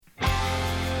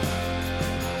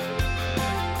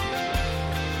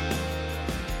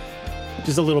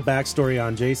Just a little backstory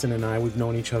on Jason and I. We've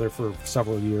known each other for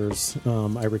several years.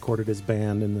 I recorded his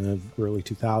band in the early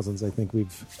 2000s. I think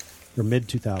or mid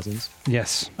 2000s.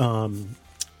 Yes. And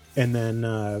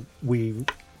then we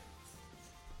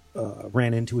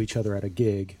ran into each other at a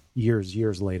gig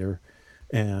years later,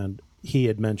 and he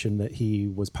had mentioned that he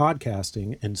was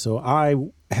podcasting, and so I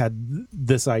had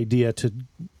this idea to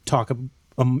talk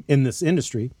in this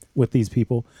industry with these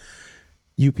people,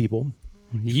 you people.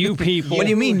 You people. What do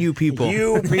you mean, you people?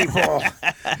 You people.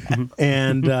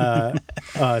 And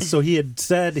so he had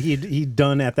said he'd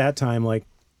done at that time like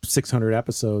 600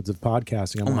 episodes of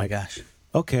podcasting. Oh my gosh.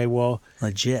 Okay, well,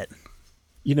 legit.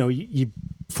 You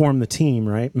form the team,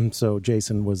 right? And so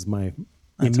Jason was my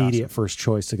immediate first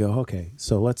choice to go, okay,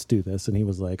 so let's do this. And he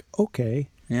was like, okay.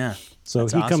 Yeah. So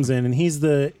he comes in, and he's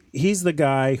the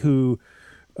guy who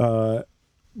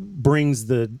brings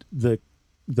the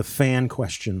fan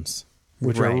questions,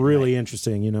 which are really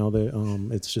interesting.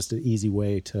 It's just an easy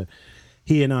way to.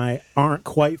 He and I aren't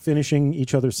quite finishing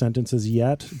each other's sentences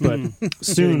yet, but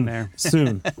soon.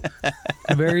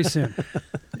 Very soon.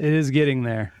 It is getting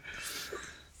there.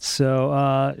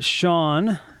 So,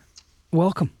 Sean,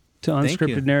 welcome to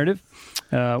Unscripted Narrative.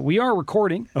 We are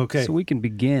recording, okay, so we can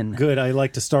begin. Good. I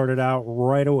like to start it out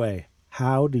right away.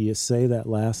 How do you say that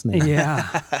last name?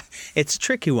 Yeah. It's a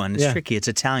tricky one. It's tricky. It's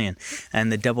Italian.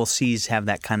 And the double C's have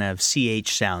that kind of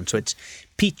CH sound. So it's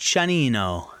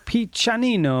Piccianino.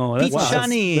 Piccianino.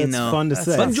 Piccianino. That's fun to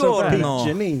say.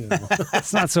 Buongiorno.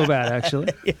 It's not so bad,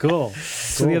 actually. Cool.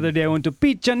 So the other day I went to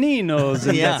Piccianino's.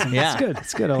 And It's good.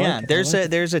 It's good. I like it.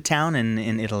 There's a town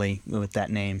in Italy with that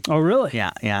name. Oh, really?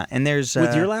 Yeah. And there's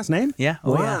with your last name? Yeah.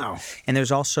 Wow. Yeah. And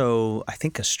there's also, I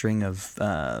think, a string of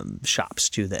shops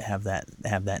too that have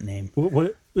that name.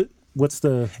 What's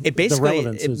the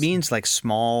relevance? It means like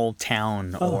small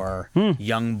town or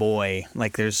young boy.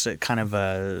 Like there's a kind of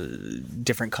a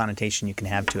different connotation you can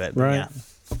have to it. Right.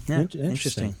 Yeah.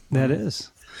 Interesting. That is.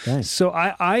 Nice. So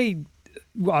I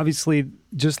obviously,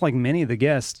 just like many of the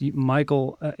guests,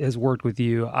 Michael has worked with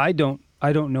you. I don't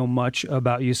know much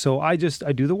about you, so I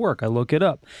do the work. I look it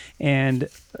up. And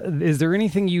is there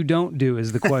anything you don't do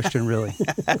is the question, really.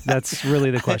 That's really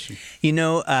the question.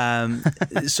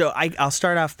 So I'll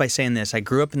start off by saying this. I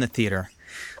grew up in the theater.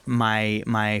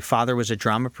 My father was a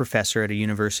drama professor at a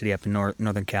university up in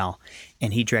Northern Cal,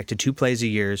 and he directed 2 plays a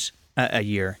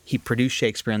year. He produced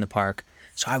Shakespeare in the Park.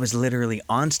 So I was literally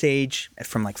on stage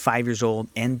from like 5 years old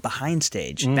and behind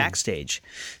stage, backstage.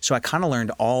 So I kind of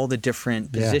learned all the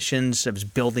different positions. I was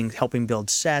helping build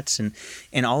sets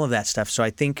and all of that stuff. So I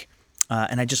think,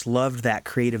 and I just loved that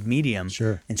creative medium.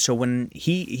 Sure. And so when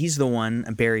he's the one,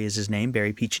 Barry is his name,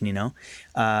 Barry Piccianino,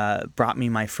 brought me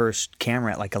my first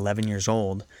camera at like 11 years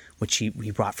old, which he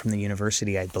brought from the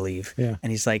university, I believe. Yeah.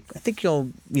 And he's like, I think you'll,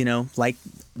 like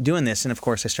doing this. And of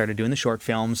course I started doing the short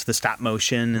films, the stop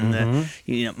motion and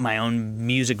the, my own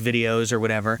music videos or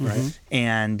whatever. Right.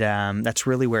 And that's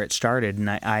really where it started. And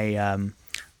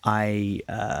I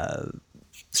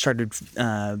started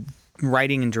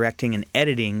writing and directing and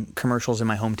editing commercials in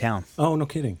my hometown. Oh, no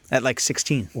kidding. At like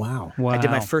 16. Wow. I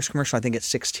did my first commercial, I think, at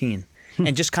 16.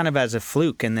 And just kind of as a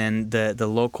fluke. And then the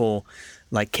local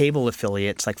like cable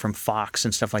affiliates, like from Fox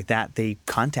and stuff like that, they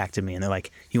contacted me and they're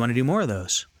like, you want to do more of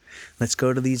those? Let's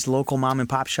go to these local mom and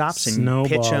pop shops and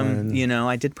pitch them.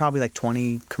 I did probably like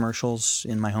 20 commercials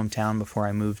in my hometown before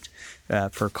I moved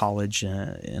for college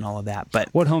and all of that. But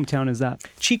what hometown is that?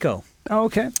 Chico. Oh,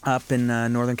 okay. Up in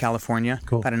Northern California,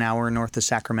 about an hour north of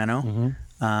Sacramento.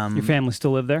 Your family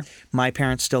still live there? My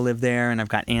parents still live there, and I've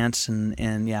got aunts,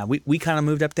 and yeah, we kind of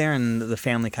moved up there, and the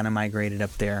family kind of migrated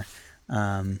up there.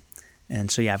 And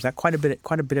so yeah, I've got quite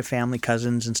a bit of family,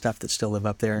 cousins and stuff that still live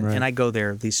up there, and I go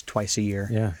there at least twice a year.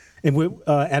 Yeah. And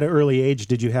at an early age,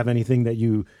 did you have anything that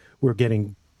you were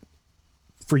getting?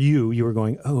 For you were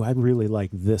going, oh, I really like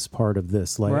this part of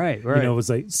this. Like, right. It was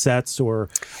like sets or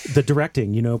the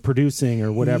directing, producing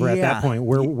or whatever. At that point,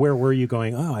 where were you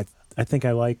going? Oh, I think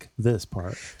I like this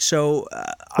part. So,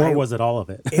 or was it all of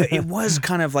it? It was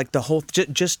kind of like the whole,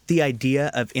 just the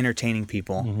idea of entertaining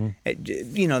people.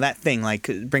 That thing, like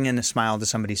bringing a smile to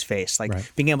somebody's face,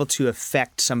 like being able to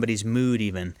affect somebody's mood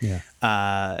even. Yeah.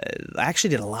 I actually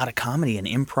did a lot of comedy and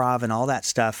improv and all that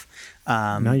stuff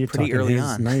now you're pretty early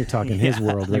on. Now you're talking his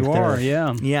world right you there. Are,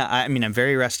 yeah. Yeah, I mean, I'm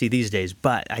very rusty these days,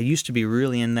 but I used to be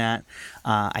really in that.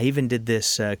 I even did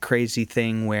this crazy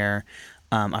thing where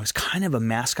I was kind of a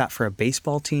mascot for a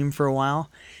baseball team for a while.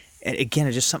 And again,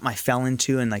 it's just something I fell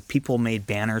into, and like people made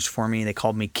banners for me. They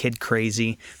called me Kid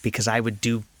Crazy because I would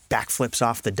do backflips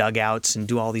off the dugouts and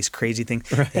do all these crazy things.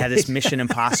 They had this Mission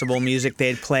Impossible music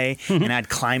they'd play, and I'd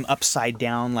climb upside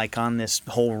down like on this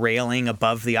whole railing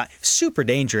above the super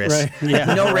dangerous. Right.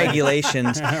 Yeah. No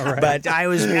regulations. But I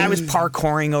was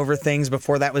parkouring over things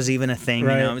before that was even a thing.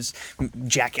 Right. You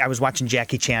know, I was watching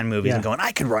Jackie Chan movies and going,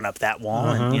 I could run up that wall,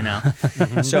 and you know.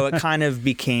 So it kind of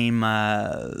became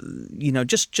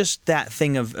just that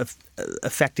thing of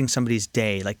affecting somebody's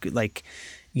day, like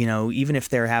you know, even if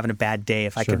they're having a bad day,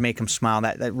 if I could make them smile,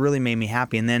 that really made me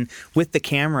happy. And then with the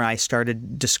camera, I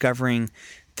started discovering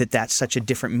that that's such a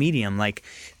different medium. Like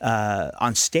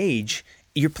on stage,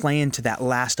 you're playing to that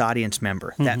last audience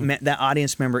member, that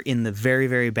audience member in the very,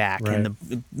 very back, in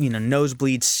the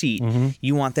nosebleed seat.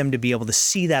 You want them to be able to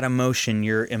see that emotion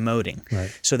you're emoting.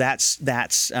 Right. So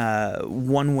that's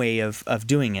one way of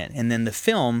doing it. And then the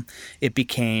film, it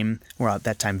became, well, at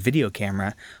that time, video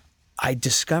camera. I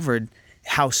discovered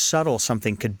how subtle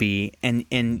something could be, and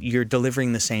you're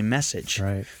delivering the same message.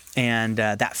 Right. And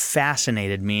that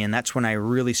fascinated me, and that's when I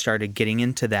really started getting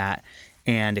into that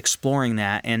and exploring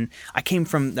that. And I came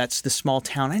from, that's the small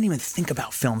town. I didn't even think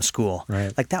about film school.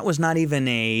 Right. Like that was not even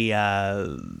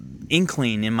a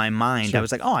inkling in my mind. Sure. I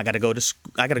was like, oh, I got to go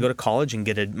to college and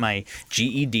get my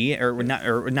GED or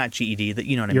not GED. That,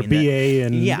 you know what Your I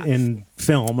mean? BA in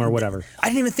film or whatever. I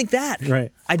didn't even think that.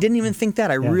 Right. I didn't even think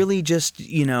that. I really just,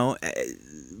 it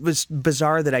was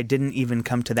bizarre that I didn't even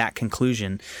come to that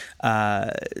conclusion.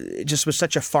 It just was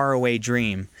such a faraway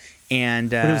dream. And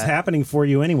But it was happening for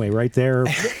you anyway, right there.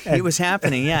 It was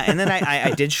happening, yeah. And then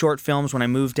I did short films when I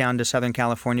moved down to Southern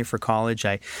California for college.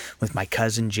 With my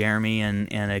cousin Jeremy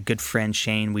and a good friend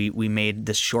Shane, we made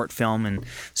this short film, and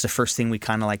it's the first thing we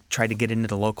kind of like tried to get into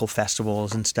the local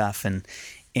festivals and stuff. And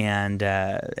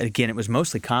again, it was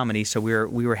mostly comedy, so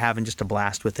we were having just a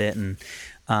blast with it. And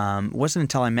it wasn't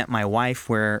until I met my wife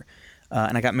where.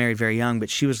 And I got married very young, but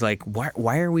she was like,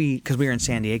 why are we, because we were in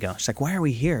San Diego. She's like, why are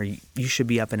we here? You should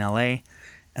be up in L.A.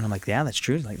 And I'm like, yeah, that's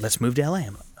true. Like, let's move to L.A.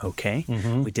 I'm like, okay.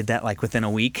 We did that like within a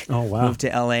week. Oh, wow. Moved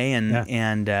to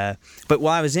L.A. But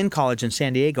while I was in college in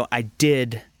San Diego, I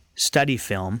did study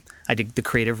film. I did the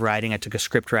creative writing. I took a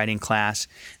script writing class.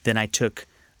 Then I took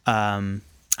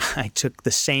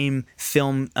the same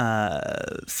film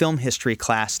history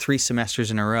class 3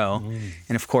 semesters in a row.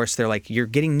 And of course, they're like, you're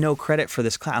getting no credit for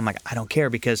this class. I'm like, I don't care,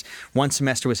 because one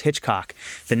semester was Hitchcock.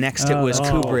 The next it was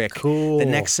Kubrick. Cool. The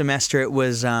next semester it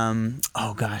was, so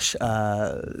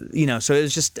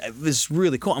it was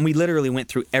really cool. And we literally went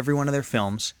through every one of their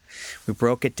films. We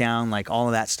broke it down, like all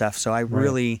of that stuff. So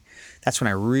that's when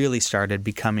I really started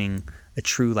becoming a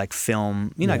true like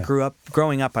film. You know,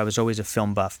 growing up, I was always a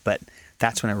film buff, but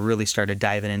that's when I really started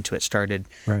diving into it, started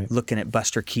looking at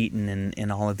Buster Keaton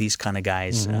and all of these kind of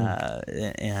guys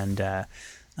and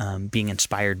being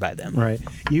inspired by them. Right.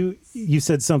 You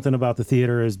said something about the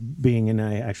theater as being, and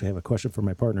I actually have a question for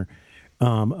my partner,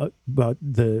 about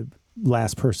the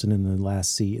last person in the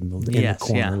last seat in the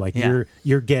corner.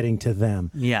 You're getting to them.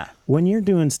 Yeah. When you're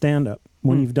doing stand-up,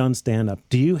 when you've done stand-up,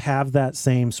 do you have that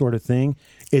same sort of thing?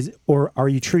 Or are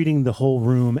you treating the whole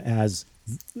room as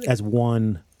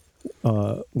one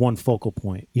focal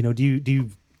point? You know, do you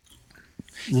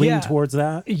lean towards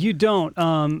that? You don't.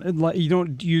 You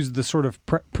don't use the sort of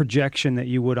projection that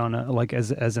you would on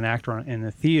as an actor in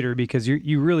a theater, because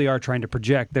you really are trying to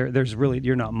project. There's really,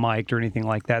 you're not mic'd or anything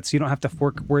like that, so you don't have to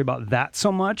worry about that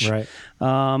so much. Right.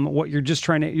 What you're just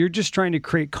trying to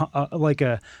create like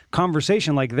a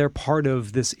conversation, like they're part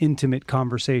of this intimate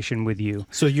conversation with you.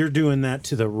 So you're doing that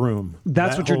to the room.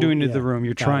 That's what you're doing to the room.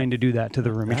 You're trying to do that to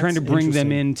the room. You're trying to bring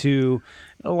them into,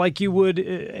 like you would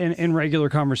in regular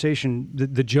conversation,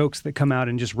 the jokes that come out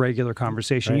in just regular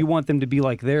conversation. Right. You want them to be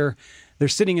like they're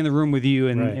sitting in the room with you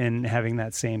and having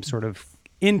that same sort of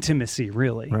intimacy,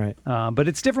 really. Right. But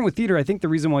it's different with theater. I think the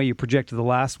reason why you project to the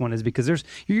last one is because you're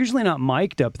usually not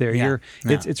mic'd up there. Yeah.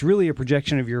 It's really a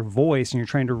projection of your voice, and you're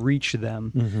trying to reach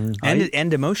them.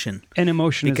 And emotion. And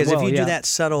emotion because as well. If you do that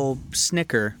subtle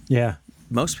snicker,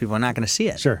 most people are not going to see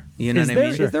it. Sure. You know what I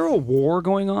mean? Is there a war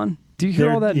going on? Do you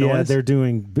hear all that noise? Yeah, they're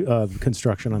doing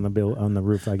construction on the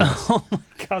roof, I guess. Oh my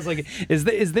God! I was like,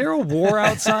 is there a war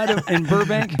outside in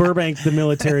Burbank? Burbank, the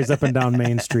military's up and down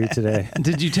Main Street today.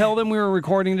 Did you tell them we were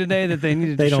recording today that they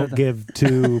needed? They don't give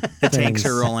two. The tanks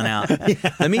are rolling out.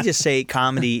 Let me just say,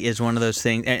 comedy is one of those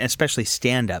things, and especially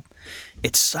stand-up.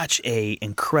 it's such a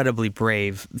incredibly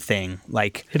brave thing.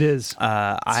 Like It is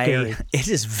scary. It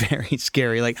is very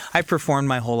scary. Like I've performed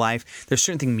my whole life. There's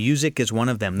certain things. Music is one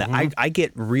of them. That I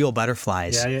get real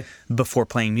butterflies before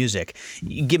playing music.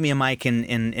 You give me a mic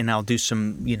and I'll do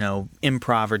some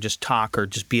improv or just talk or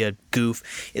just be a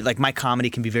goof. Like my comedy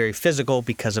can be very physical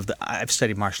because of I've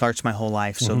studied martial arts my whole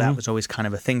life, so that was always kind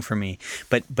of a thing for me.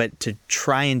 But to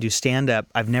try and do stand up,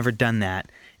 I've never done that.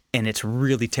 And it's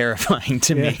really terrifying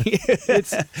to me.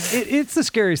 It's the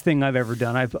scariest thing I've ever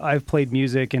done. I've played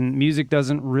music, and music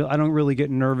doesn't. I don't really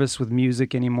get nervous with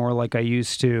music anymore like I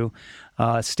used to.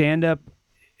 Stand up.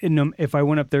 If I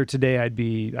went up there today, I'd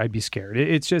be scared.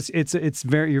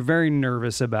 You're very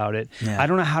nervous about it. Yeah. I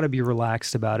don't know how to be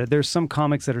relaxed about it. There's some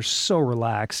comics that are so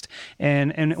relaxed,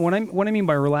 and what I mean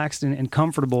by relaxed and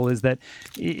comfortable is that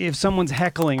if someone's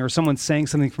heckling or someone's saying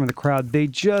something from the crowd, they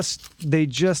just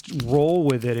roll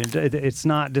with it, and it's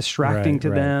not distracting to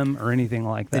them or anything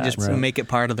like that. They just make it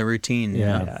part of the routine.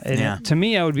 To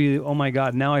me, I would be, oh my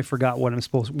God, now I forgot where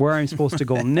I'm supposed to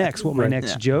go next, what my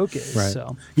next joke is. Right.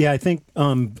 So I think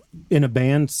in a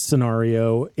band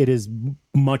scenario, it is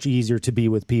much easier to be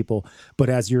with people. But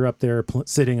as you're up there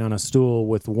sitting on a stool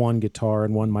with one guitar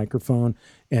and one microphone,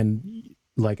 and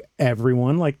like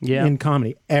everyone, in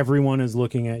comedy, everyone is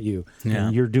looking at you,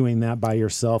 and you're doing that by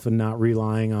yourself and not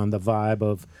relying on the vibe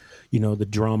of, the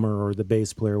drummer or the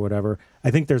bass player or whatever.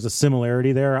 I think there's a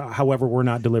similarity there. However, we're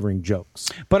not delivering jokes.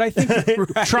 But I think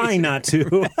trying not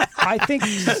to. I think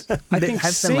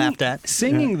Has been laughed at.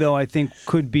 Singing, though, I think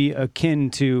could be akin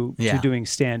to doing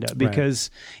stand up,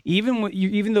 because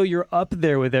even though you're up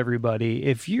there with everybody,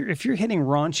 if you're hitting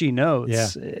raunchy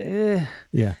notes,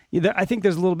 I think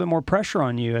there's a little bit more pressure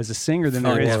on you as a singer than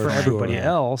there is for everybody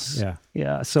else.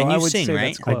 Yeah. So and I you would sing, say right?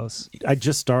 that's close. I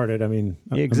just started. I mean,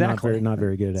 exactly. I'm not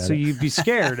very good at it. So you'd be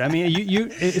scared. I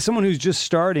mean, someone who's just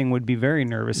starting would be very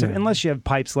nervous, unless you have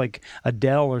pipes like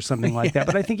Adele or something like that.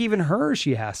 But I think even her,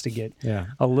 she has to get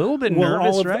a little bit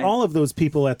nervous, right? All of those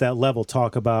people at that level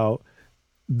talk about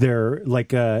their,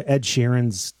 Ed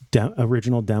Sheeran's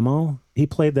original demo. He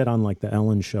played that on the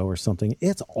Ellen Show or something.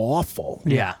 It's awful.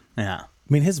 Yeah.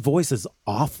 I mean, his voice is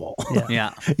awful.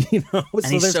 Yeah. And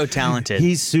he's so talented.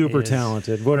 He's super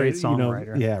talented. What great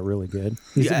songwriter. Really good.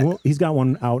 He's got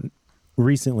one out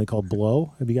recently called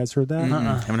Blow. Have you guys heard that?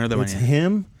 Haven't heard that one It's yet.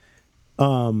 him,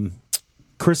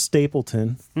 Chris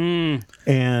Stapleton,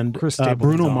 and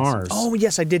Bruno Mars. Oh,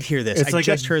 yes, I did hear this. I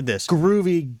just heard this.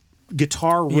 Groovy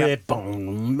guitar rip.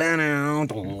 And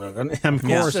of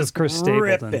course, it's Chris Stapleton.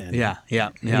 ripping. Yeah.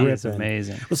 It's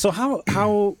amazing. So how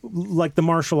the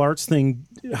martial arts thing,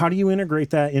 how do you integrate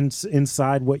that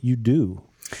inside what you do?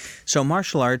 So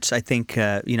martial arts, I think,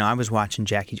 I was watching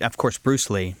of course, Bruce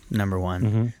Lee, number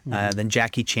one, then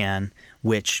Jackie Chan,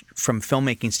 which from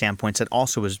filmmaking standpoints, it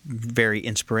also was very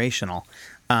inspirational.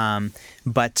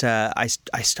 But I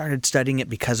started studying it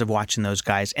because of watching those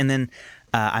guys. And then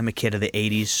I'm a kid of the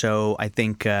 80s, so I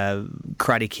think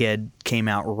Karate Kid came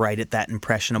out right at that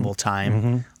impressionable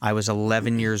time. I was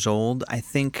 11 years old, I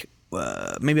think.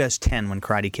 Maybe I was 10 when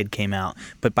Karate Kid came out,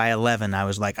 but by 11 I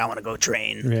was like, I want to go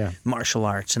train martial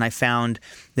arts. And I found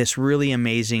this really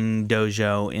amazing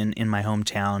dojo in my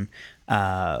hometown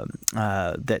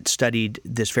that studied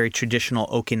this very traditional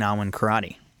Okinawan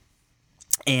karate.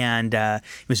 And it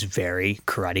was very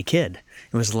Karate Kid.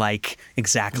 It was like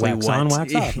exactly wax on,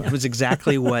 wax off. It was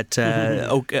exactly what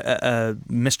Mr.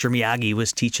 Miyagi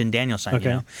was teaching Daniel-san.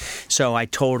 Okay. So I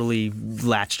totally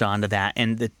latched onto that,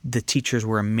 and the teachers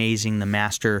were amazing. The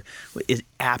master is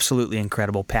absolutely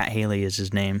incredible. Pat Haley is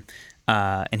his name.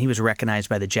 And he was recognized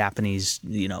by the Japanese,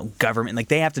 government. Like,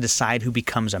 they have to decide who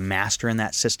becomes a master in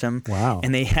that system. Wow.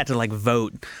 And they had to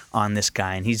vote on this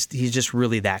guy, and he's just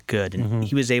really that good. And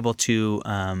he was able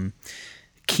to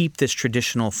keep this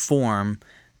traditional form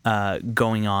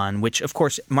going on, which, of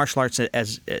course, martial arts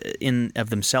as in of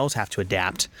themselves have to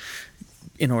adapt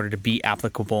in order to be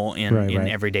applicable in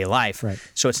everyday life. Right.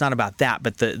 So it's not about that,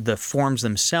 but the forms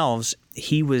themselves,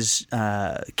 he was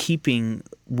keeping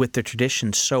with the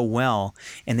tradition so well,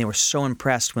 and they were so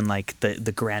impressed when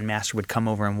the grandmaster would come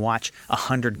over and watch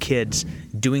 100 kids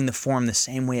doing the form the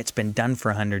same way it's been done for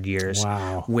 100 years.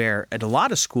 Wow. Where at a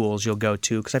lot of schools you'll go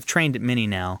to, because I've trained at many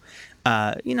now,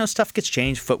 stuff gets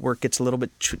changed, footwork gets a little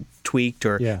bit tweaked,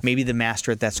 or maybe the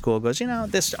master at that school goes,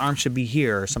 this arm should be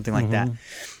here, or something like that.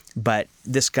 But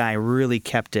this guy really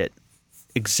kept it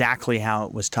exactly how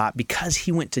it was taught, because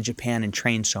he went to Japan and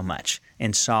trained so much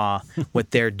and saw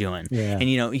what they're doing. And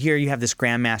here you have this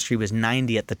grandmaster. He was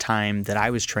 90 at the time that I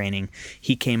was training.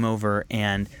 He came over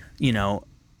and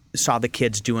saw the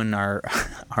kids doing our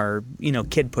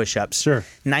kid push-ups. Sure.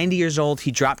 90 years old,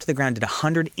 he dropped to the ground, did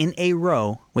 100 in a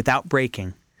row without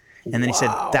breaking. And then he said,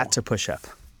 that's a push-up.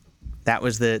 That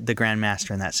was the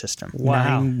grandmaster in that system.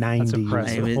 Wow. 990 That's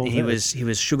impressive. He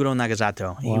was Shuguro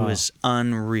Nagasato. He was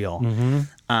unreal.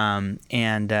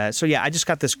 So I just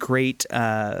got this great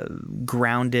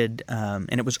grounded, and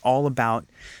it was all about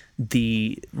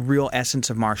the real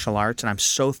essence of martial arts, and I'm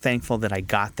so thankful that I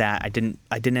got that. I didn't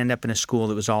end up in a school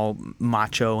that was all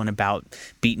macho and about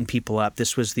beating people up.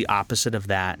 This was the opposite of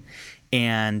that.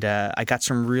 And I got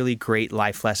some really great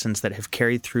life lessons that have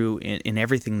carried through in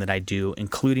everything that I do,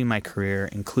 including my career,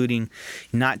 including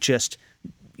not just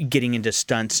getting into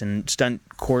stunts and stunt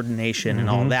coordination and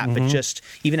all that, but just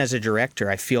even as a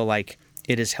director, I feel like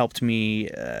it has helped me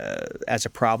as a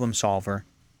problem solver.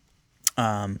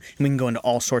 And we can go into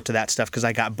all sorts of that stuff because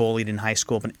I got bullied in high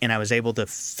school, and I was able to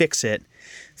fix it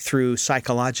through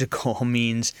psychological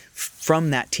means from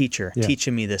that teacher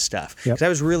teaching me this stuff. Because I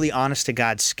was really, honest to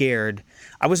God, scared.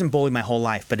 I wasn't bullied my whole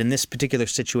life, but in this particular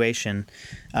situation,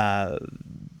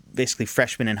 basically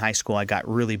freshman in high school, I got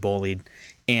really bullied.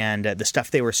 And the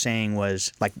stuff they were saying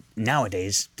was like,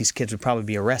 nowadays, these kids would probably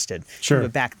be arrested. Sure.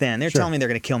 But back then, they're telling me they're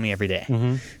going to kill me every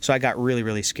day. So I got really,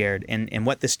 really scared. And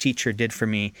what this teacher did for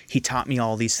me, he taught me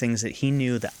all these things that he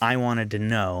knew that I wanted to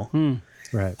know.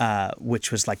 Right. Which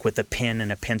was like with a pen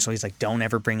and a pencil. He's like, don't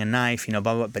ever bring a knife, blah,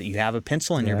 blah, blah. But you have a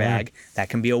pencil in your bag. That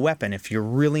can be a weapon. If your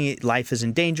life is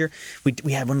in danger,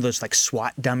 we had one of those like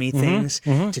SWAT dummy things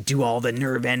to do all the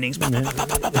nerve endings,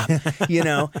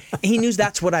 He knew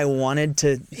that's what I wanted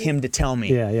him to tell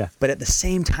me. Yeah. But at the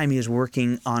same time, he was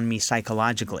working on me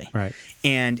psychologically. Right.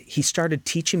 And he started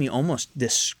teaching me almost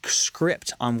this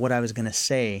script on what I was going to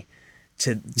say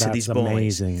to these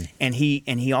bullies. Amazing. And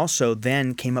he also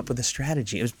then came up with a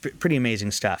strategy. It was pretty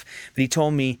amazing stuff. But he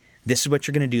told me, this is what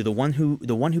you're going to do. The one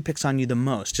who picks on you the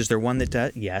most, is there one that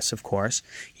does? Yes, of course.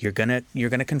 You're gonna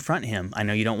confront him. I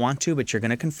know you don't want to, but you're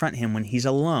gonna confront him when he's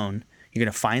alone. You're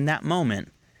gonna find that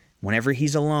moment. Whenever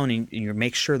he's alone, and you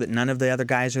make sure that none of the other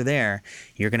guys are there,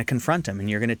 you're going to confront him, and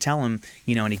you're going to tell him,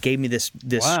 and he gave me this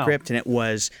script, and it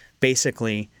was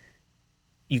basically,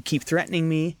 you keep threatening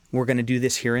me, we're going to do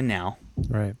this here and now.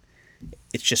 Right.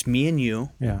 It's just me and you,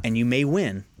 and you may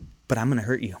win, but I'm going to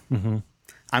hurt you.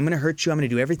 I'm going to hurt you. I'm going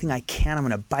to do everything I can. I'm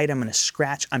going to bite. I'm going to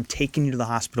scratch. I'm taking you to the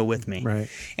hospital with me. Right.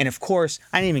 And of course,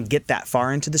 I didn't even get that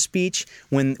far into the speech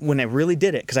when I really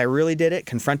did it, because I really did it,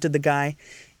 confronted the guy.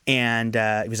 And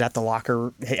he was at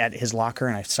his locker,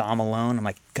 and I saw him alone. I'm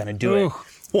like, gonna do it.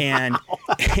 And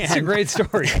it's a great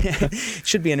story.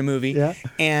 Should be in a movie. Yeah.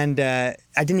 And I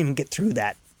didn't even get through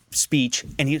that speech.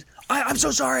 And he was, I'm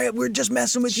so sorry. We're just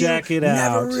messing with Check you. it out.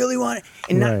 Never really wanted.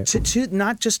 And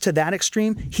not just to that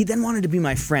extreme. He then wanted to be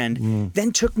my friend.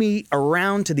 Then took me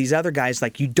around to these other guys.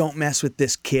 Like, you don't mess with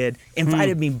this kid.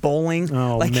 Invited me bowling.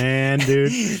 Oh, like, man,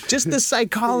 dude. Just the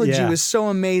psychology was so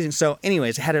amazing. So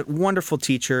anyways, I had a wonderful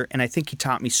teacher, and I think he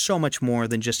taught me so much more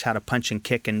than just how to punch and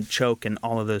kick and choke and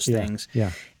all of those things.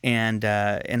 Yeah. And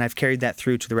I've carried that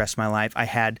through to the rest of my life. I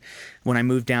had, when I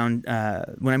moved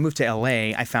to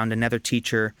LA, I found another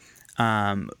teacher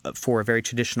for a very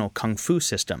traditional kung fu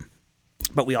system.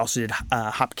 But we also did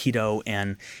Hapkido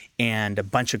and a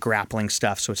bunch of grappling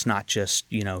stuff, so it's not just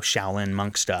Shaolin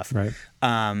monk stuff. Right.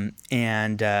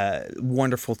 And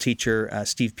wonderful teacher,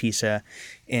 Steve Pisa,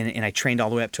 and I trained all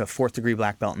the way up to a 4th degree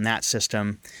black belt in that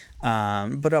system.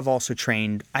 But I've also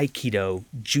trained Aikido,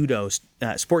 Judo,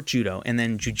 sport judo, and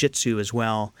then Jiu-Jitsu as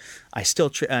well. I still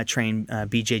train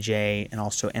BJJ and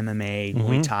also MMA,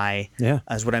 Muay Thai,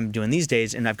 is what I'm doing these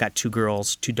days. And I've got 2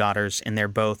 girls, 2 daughters, and they're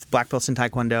both black belts in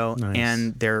Taekwondo,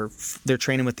 and they're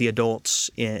training with the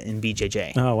adults in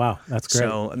BJJ. Oh, wow. That's great.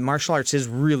 So martial arts is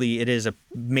a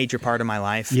major part of my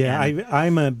life. Yeah,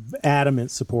 I'm an adamant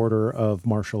supporter of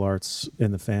martial arts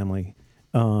in the family.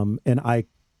 And I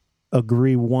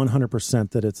agree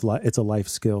 100% that it's a life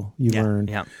skill you learn.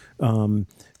 Yeah.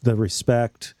 The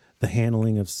respect, the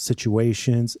handling of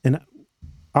situations. And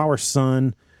our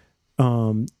son,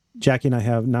 Jackie and I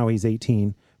have, now he's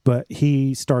 18, but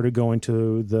he started going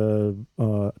to the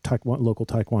local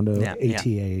Taekwondo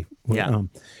ATA.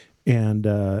 And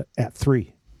at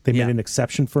 3. They made an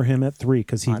exception for him at 3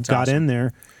 because he got in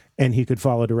there and he could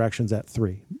follow directions at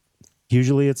 3.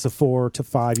 Usually it's a 4 to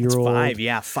 5 year old. 5,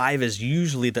 yeah. 5 is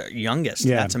usually the youngest.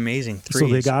 Yeah. That's amazing. 3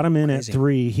 so they got him in at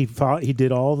 3. He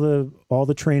did all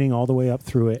the training all the way up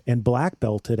through it and black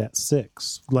belted at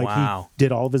 6. Like he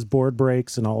did all of his board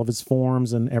breaks and all of his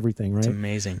forms and everything, right? It's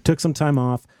amazing. Took some time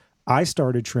off. I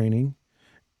started training.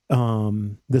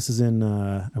 This is in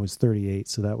I was 38,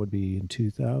 so that would be in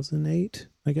 2008,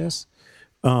 I guess.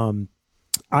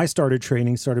 I started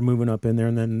training, started moving up in there,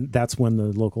 and then that's when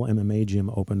the local MMA gym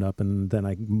opened up, and then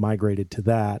I migrated to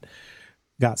that.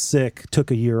 Got sick, took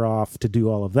a year off to do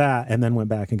all of that, and then went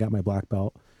back and got my black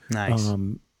belt. Nice.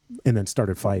 And then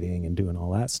started fighting and doing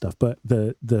all that stuff. But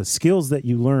the skills that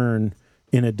you learn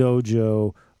in a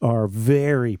dojo are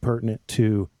very pertinent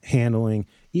to handling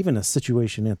even a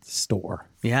situation at the store.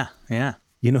 Yeah.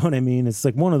 You know what I mean? It's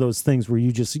like one of those things where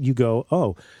you go,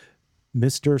 oh,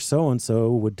 Mr.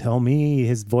 So-and-so would tell me,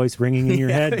 his voice ringing in your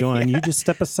head going, you just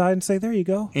step aside and say, there you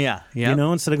go. Yeah. You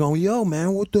know, instead of going, yo,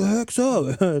 man, what the heck's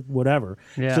up? Whatever.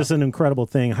 Yeah. It's just an incredible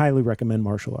thing. Highly recommend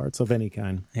martial arts of any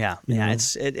kind. Yeah. You know?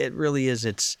 It really is.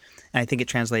 And I think it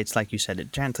translates, like you said,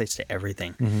 it translates to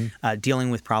everything.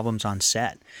 Dealing with problems on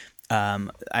set.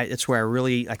 It's where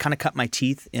I kind of cut my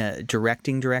teeth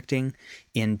directing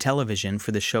in television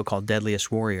for this show called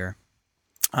Deadliest Warrior.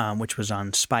 Which was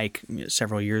on Spike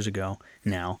several years ago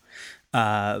now.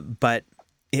 But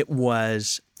it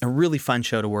was a really fun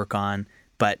show to work on,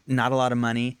 but not a lot of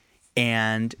money,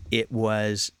 and it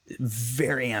was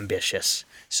very ambitious.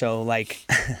 So, like,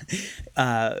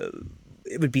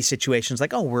 it would be situations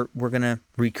like, oh, we're going to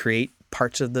recreate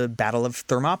parts of the Battle of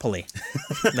Thermopylae,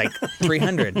 like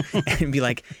 300, and be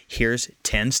like, here's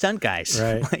 10 stunt guys.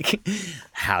 Right. Like,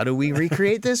 how do we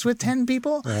recreate this with 10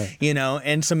 people? Right. You know,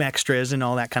 and some extras and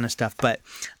all that kind of stuff. But,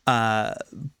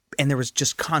 and there was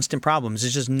just constant problems.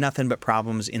 There's just nothing but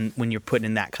problems when you're put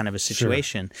in that kind of a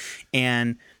situation. Sure.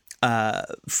 And,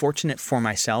 fortunate for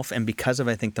myself, and because of,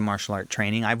 I think, the martial art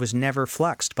training, I was never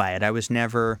fluxed by it. I was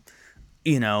never,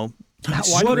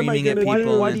 screaming at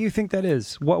people. Why do you think that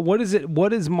is? What is it? What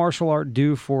does martial art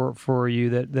do for you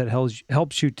that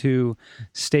helps you to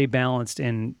stay balanced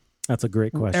in? That's a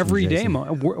great question. Everyday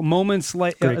moments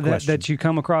like that you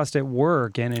come across at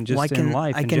work and in just in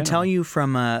life. I can tell you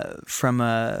from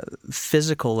a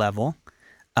physical level,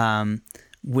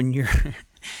 when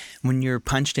you're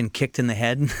punched and kicked in the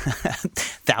head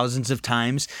thousands of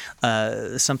times,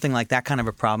 something like that kind of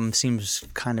a problem seems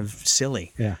kind of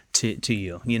silly to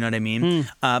you. You know what I mean?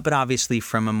 But obviously,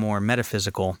 from a more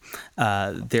metaphysical,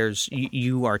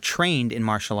 you are trained in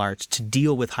martial arts to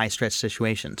deal with high stress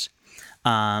situations.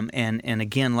 And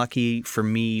again, lucky for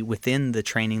me, within the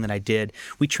training that I did,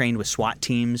 we trained with SWAT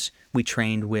teams. We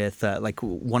trained with, like,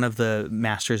 one of the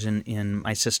masters in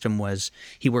my system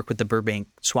he worked with the Burbank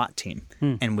SWAT team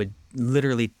and would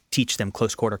literally teach them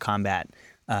close quarter combat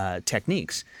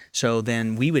techniques. So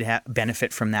then we would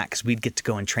benefit from that because we'd get to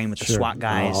go and train with the SWAT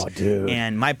guys. Oh, dude.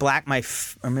 And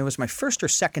it was my first or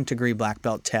second degree black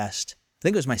belt test. I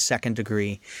think it was my second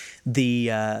degree. The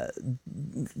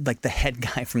head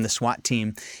guy from the SWAT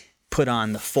team put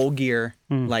on the full gear,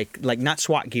 like not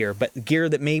SWAT gear, but gear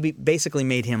that basically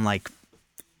made him like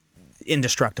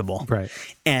indestructible, right?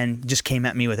 And just came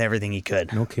at me with everything he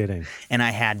could. No kidding. And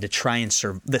I had to try and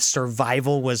the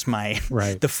survival was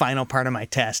the final part of my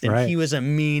test. And he was a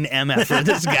mean MF for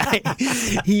this guy.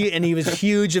 He was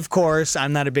huge, of course.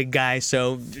 I'm not a big guy,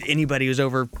 so anybody who's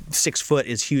over 6 foot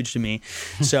is huge to me.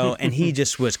 So, and he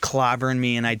just was clobbering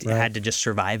me, and I had to just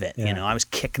survive it. Yeah. You know, I was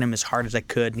kicking him as hard as I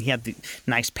could, and he had the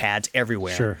nice pads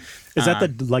everywhere. Sure. Is that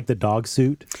the dog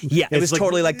suit? Yeah, it was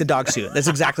totally like the dog suit. That's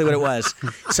exactly what it was.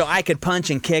 So I could punch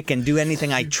and kick and do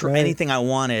anything anything I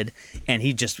wanted, and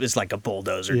he just was like a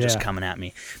bulldozer just coming at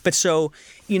me. But so,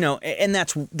 and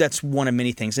that's one of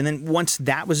many things. And then once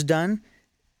that was done,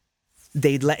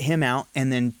 they'd let him out,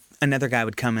 and then another guy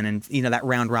would come in, and that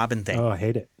round robin thing. Oh, I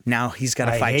hate it. Now he's got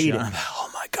to fight you.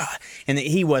 Oh my God. And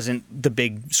he wasn't the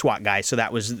big SWAT guy, so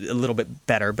that was a little bit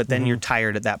better. But then you're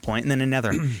tired at that point, and then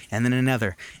another, and then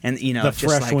another, and the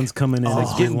fresh ones coming in,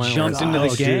 getting jumped into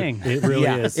the gang. Dude, it really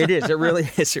is. It is. It really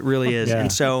is. It really is. Yeah.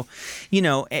 And so,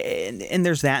 and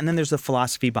there's that, and then there's the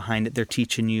philosophy behind it. They're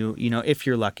teaching you. If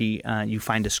you're lucky, you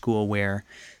find a school where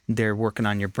they're working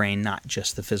on your brain, not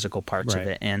just the physical parts of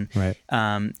it. And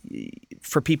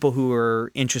for people who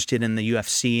are interested in the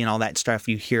UFC and all that stuff,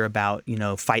 you hear about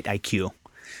fight IQ.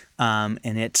 And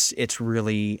it's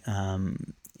really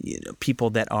people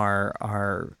that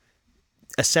are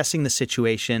assessing the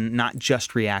situation, not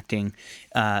just reacting.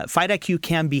 Fight IQ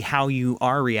can be how you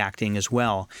are reacting as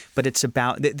well, but it's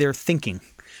about they're thinking,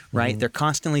 right? They're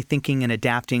constantly thinking and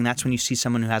adapting. That's when you see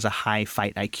someone who has a high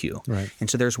fight IQ. Right. And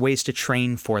so there's ways to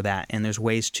train for that, and there's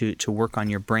ways to work on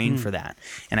your brain for that.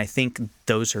 And I think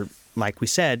those are, like we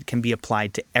said, can be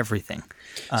applied to everything.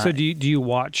 So do you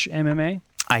watch MMA?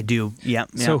 I do, yeah.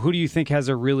 So who do you think has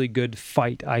a really good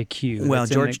fight IQ? Well,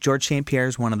 George St. Pierre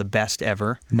is one of the best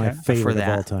ever. My favorite of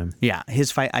all time. Yeah,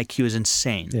 his fight IQ is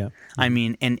insane. Yeah. I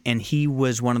mean, and he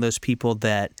was one of those people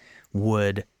that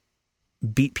would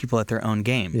beat people at their own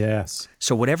game. Yes.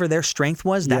 So whatever their strength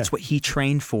was, that's Yeah. what he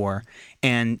trained for.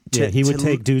 And He would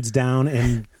take dudes down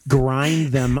and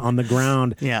grind them on the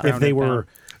ground Yeah. if they were.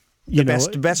 they were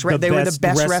the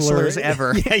best wrestlers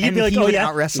ever. Yeah, you'd And be like, he oh would yeah,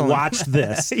 out-wrestle them. watch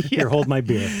this. Here, hold my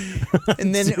beer.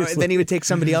 And then Seriously. he would take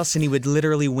somebody else and he would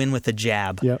literally win with a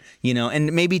jab. Yep.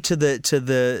 And maybe to the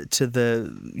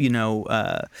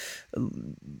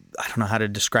I don't know how to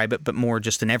describe it, but more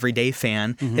just an everyday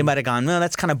fan, they might have gone, no,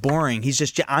 that's kind of boring.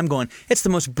 I'm going, it's the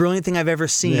most brilliant thing I've ever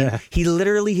seen. Yeah. He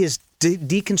literally has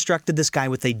deconstructed this guy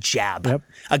with a jab. Yep.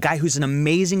 A guy who's an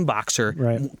amazing boxer,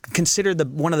 Right. considered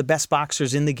one of the best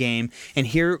boxers in the game. And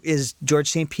here is George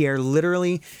St. Pierre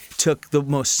literally took the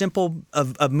most simple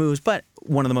of moves, but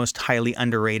one of the most highly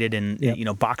underrated, and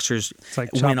Yep. Boxers It's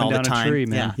like win chopping all the down a time. tree,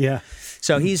 man. Yeah. Yeah.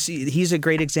 So he's a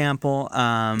great example.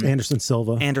 Anderson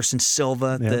Silva. Anderson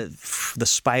Silva, Yeah. the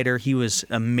Spider, he was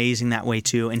amazing that way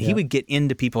too, and he Yeah. would get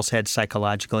into people's heads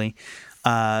psychologically.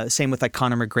 Same with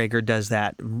Conor McGregor does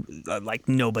that like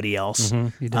nobody else.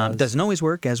 He does. Doesn't always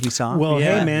work, as we saw. Well,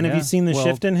 Yeah, hey man, have yeah. you seen the Well-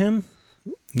 shift in him?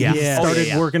 yeah. He Yeah. started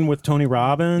yeah. working with Tony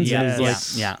Robbins. Yeah, and he's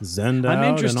like yeah. zenned out I'm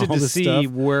interested and all to this see stuff.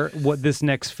 what this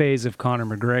next phase of Conor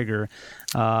McGregor.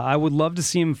 I would love to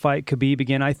see him fight Khabib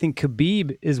again. I think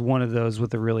Khabib is one of those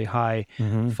with a really high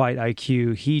fight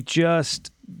IQ.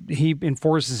 He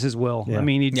enforces his will. Yeah. I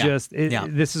mean, Yeah. Yeah.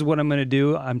 this is what I'm going to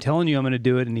do. I'm telling you I'm going to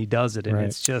do it, and he does it. And Right.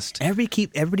 it's just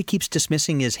Everybody keeps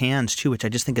dismissing his hands too, which I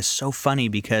just think is so funny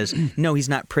because no, he's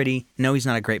not pretty. No, he's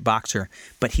not a great boxer,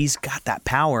 but he's got that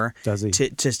power Does he?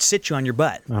 to sit you on your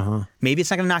butt. Uh-huh. Maybe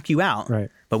it's not going to knock you out, Right.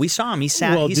 but we saw him. He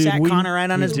sat we- Conor right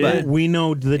on his did. butt. We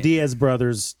know the Diaz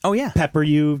brothers. Oh, yeah. pepper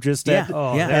you just Yeah. at,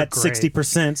 Oh, they're at great.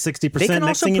 60%, 60%. They can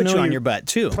Next also thing put you you know, on you're- your butt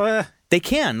too. Uh, They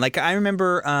can. Like I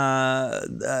remember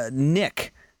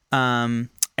Nick.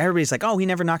 Everybody's like, "Oh, he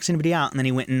never knocks anybody out," and then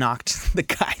he went and knocked the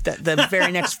guy. The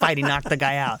very next fight, he knocked the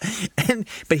guy out.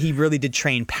 But he really did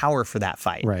train power for that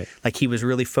fight. Right. Like he was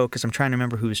really focused. I'm trying to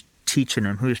remember who was teaching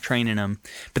him, who was training him.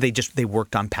 But they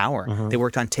worked on power. They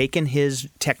worked on taking his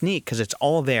technique because it's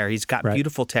all there. He's got Right.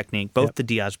 beautiful technique. Both Yep. the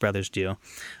Diaz brothers do.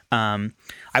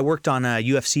 I worked on a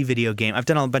UFC video game. I've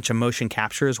done a bunch of motion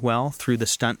capture as well through the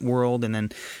stunt world, and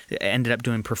then ended up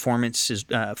doing performances,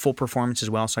 full performance as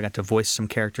well. So I got to voice some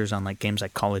characters on like games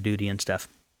like Call of Duty and stuff.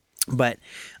 But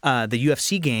the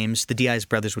UFC games, the Diaz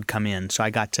brothers would come in, so I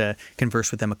got to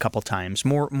converse with them a couple times.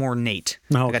 More Nate.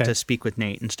 Oh, I got okay. to speak with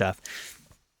Nate and stuff.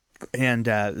 And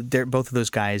they're both of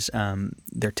those guys.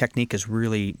 Their technique is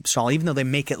really solid, even though they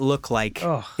make it look like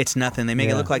Oh. it's nothing. They make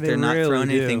it Yeah. look like They they're not really throwing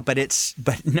do. anything,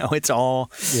 but no, it's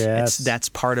all. Yes. That's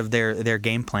part of their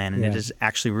game plan, and it Yeah. is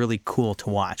actually really cool to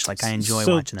watch. Like I enjoy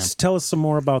so watching them. Tell us some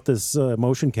more about this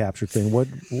motion capture thing.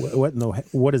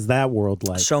 What is that world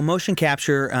like? So motion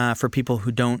capture, for people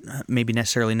who don't maybe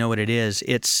necessarily know what it is,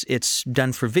 it's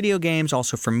done for video games,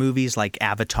 also for movies like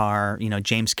Avatar.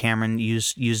 James Cameron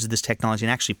uses this technology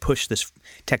and actually pushed this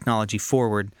technology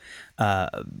forward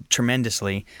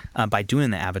tremendously by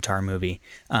doing the Avatar movie,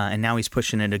 and now he's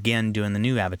pushing it again, doing the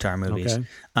new Avatar movies.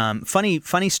 Okay.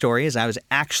 Funny story is I was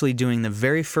actually doing the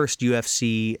very first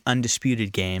UFC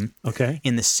Undisputed game. Okay.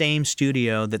 In the same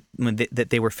studio that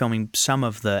they were filming some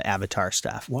of the Avatar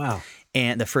stuff. Wow.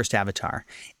 And the first Avatar.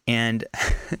 And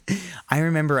I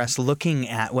remember us looking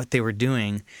at what they were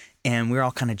doing, and we were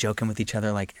all kind of joking with each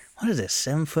other, like, what is this,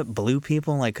 7-foot blue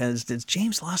people? Like, has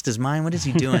James lost his mind? What is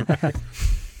he doing?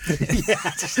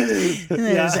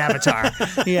 It's Avatar.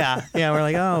 Yeah. We're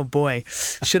like, oh boy,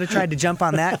 should have tried to jump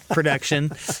on that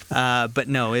production, but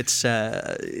no. It's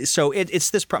so it's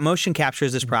this motion capture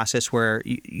is this process where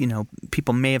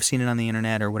people may have seen it on the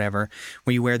internet or whatever,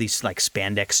 where you wear these like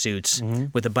spandex suits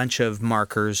with a bunch of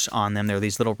markers on them. They're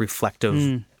these little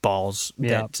reflective balls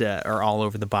that are all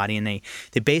over the body, and they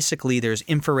basically there's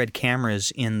infrared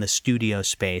cameras in the studio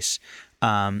space.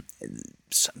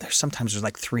 Sometimes there's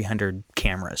like 300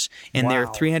 cameras, and they're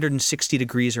 360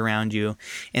 degrees around you,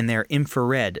 and they're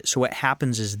infrared. So what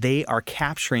happens is they are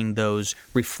capturing those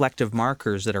reflective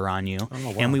markers that are on you,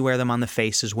 and we wear them on the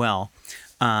face as well.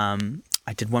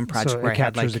 I did one project so where it I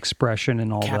had captures like expression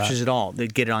and all captures that. it all. They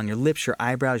get it on your lips, your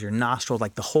eyebrows, your nostrils,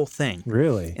 like the whole thing.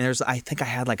 Really? And I think I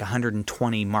had like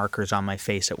 120 markers on my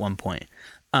face at one point.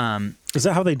 Is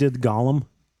that how they did Gollum?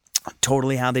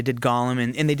 Totally how they did Gollum,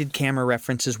 and they did camera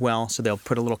reference as well. So they'll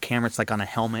put a little camera, it's like on a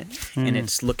helmet, and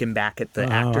it's looking back at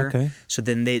the actor. Okay. So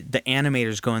then the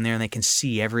animators go in there and they can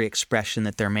see every expression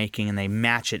that they're making, and they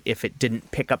match it if it didn't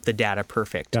pick up the data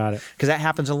perfect. Got it. Because that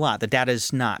happens a lot. The data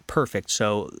is not perfect,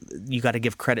 so you got to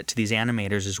give credit to these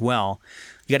animators as well.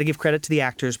 you got to give credit to the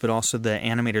actors, but also the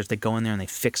animators that go in there and they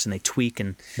fix and they tweak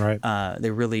and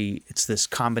they really, it's this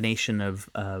combination of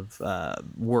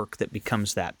work that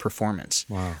becomes that performance.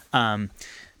 Wow.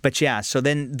 But yeah, so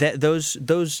then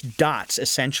those dots,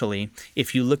 essentially,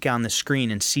 if you look on the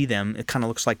screen and see them, it kind of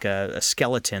looks like a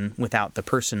skeleton without the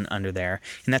person under there.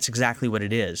 And that's exactly what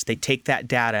it is. They take that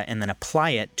data and then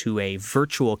apply it to a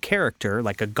virtual character,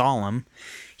 like a golem.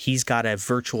 He's got a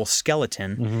virtual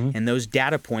skeleton, and those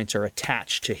data points are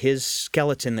attached to his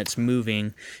skeleton that's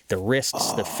moving, the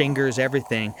wrists, the fingers,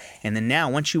 everything. And then now,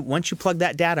 once you plug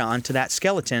that data onto that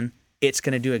skeleton, it's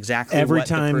going to do exactly every what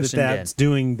time the person that's did.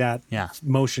 doing that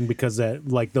motion, because that,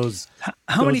 like those.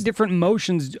 How many different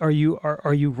motions are you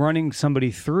running somebody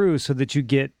through so that you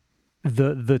get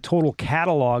the total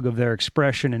catalog of their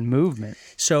expression and movement?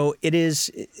 So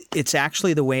it's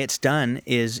actually, the way it's done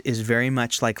is very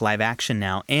much like live action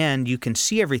now, and you can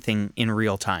see everything in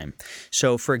real time.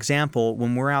 So for example,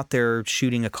 when we're out there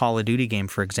shooting a Call of Duty game,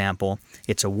 for example,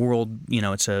 it's a world,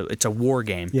 it's a war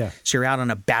game. Yeah. So you're out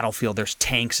on a battlefield, there's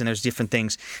tanks and there's different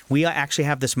things. We actually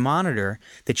have this monitor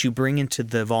that you bring into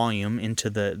the volume,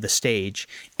 into the stage,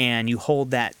 and you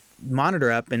hold that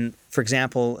monitor up, and for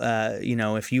example,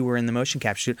 if you were in the motion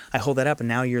capture suit, I hold that up, and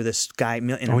now you're this guy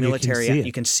in a military.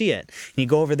 You can see it. And you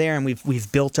go over there, and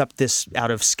we've built up this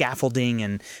out of scaffolding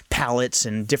and pallets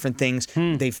and different things.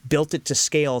 They've built it to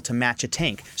scale to match a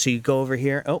tank. So you go over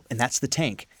here, and that's the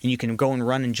tank, and you can go and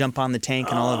run and jump on the tank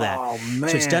and all of that. Oh,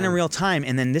 man. So it's done in real time,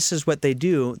 and then this is what they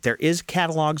do. There is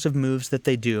catalogs of moves that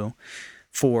they do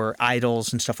for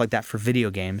idols and stuff like that for video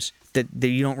games. That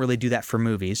you don't really do that for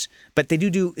movies, but they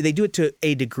do it to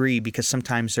a degree, because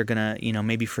sometimes they're gonna,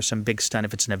 maybe for some big stunt,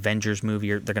 if it's an Avengers movie,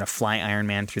 or they're gonna fly Iron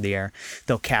Man through the air,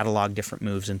 they'll catalog different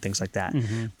moves and things like that.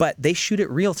 But they shoot it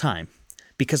real time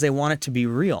because they want it to be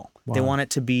real. Wow. They want it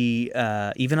to be,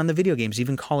 even on the video games,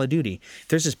 even Call of Duty, if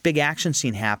there's this big action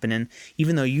scene happening,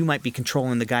 even though you might be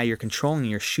controlling the guy you're controlling,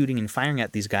 you're shooting and firing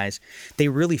at these guys, they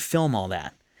really film all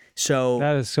that. So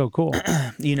that is so cool.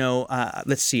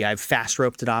 Let's see. I've fast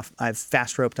roped off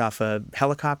a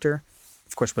helicopter.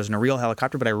 Of course, it wasn't a real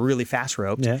helicopter, but I really fast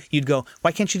roped. Yeah. You'd go,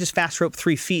 why can't you just fast rope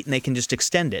 3 feet and they can just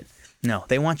extend it? No,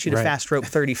 they want you to fast rope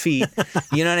 30 feet.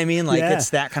 You know what I mean? Like it's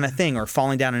that kind of thing, or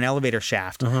falling down an elevator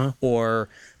shaft, or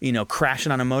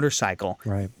crashing on a motorcycle.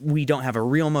 Right. We don't have a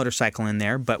real motorcycle in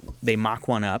there, but they mock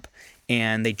one up.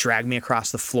 And they drag me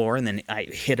across the floor, and then I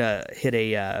hit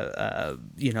the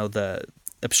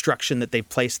obstruction that they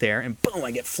placed there, and boom,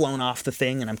 I get flown off the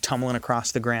thing, and I'm tumbling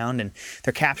across the ground, and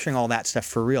they're capturing all that stuff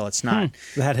for real. It's not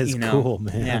that is cool,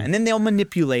 man. Yeah, and then they'll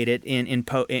manipulate it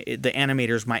the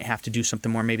animators might have to do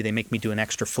something more. Maybe they make me do an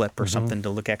extra flip or something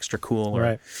to look extra cool.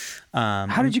 Or,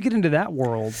 how did you get into that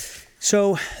world?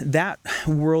 So that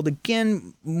world,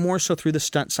 again, more so through the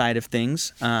stunt side of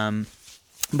things.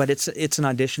 But it's an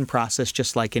audition process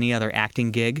just like any other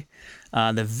acting gig.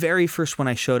 The very first one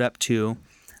I showed up to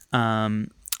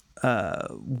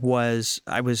was,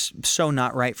 I was so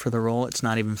not right for the role, it's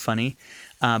not even funny,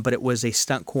 but it was a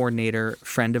stunt coordinator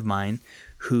friend of mine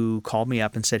who called me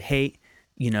up and said, hey,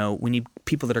 we need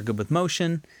people that are good with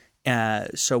motion,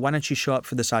 so why don't you show up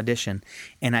for this audition?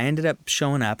 And I ended up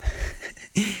showing up,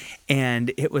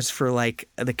 and it was for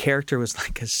the character was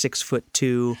like a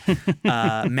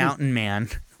 6'2" mountain man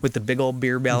with the big old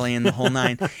beer belly and the whole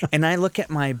nine. And I look at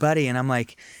my buddy and I'm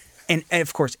like, and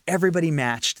of course, everybody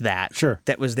matched that. Sure.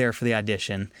 That was there for the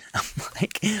audition.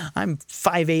 I'm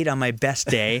 5'8" on my best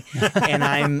day, and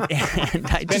I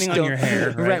just don't. Your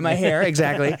hair, right? My hair,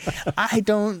 exactly.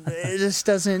 This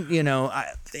doesn't, and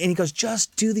he goes,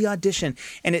 just do the audition.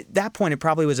 And at that point, it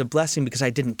probably was a blessing because I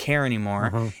didn't care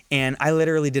anymore. And I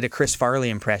literally did a Chris Farley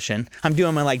impression. I'm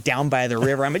doing my down by the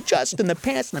river. I'm adjusting the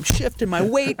pants and I'm shifting my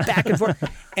weight back and forth.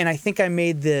 And I think I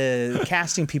made the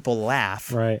casting people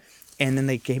laugh. Right. And then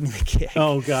they gave me the gig.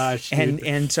 Oh gosh! Dude.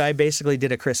 And so I basically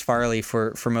did a Chris Farley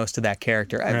for most of that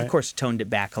character. I, of course, toned it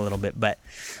back a little bit, but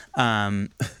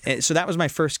so that was my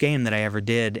first game that I ever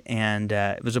did, and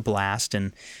it was a blast.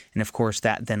 And of course,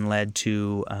 that then led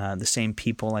to the same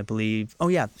people, I believe. Oh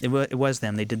yeah, it was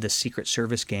them. They did the Secret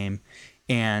Service game,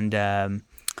 and it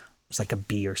was like a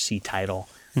B or C title.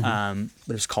 It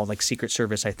was called Secret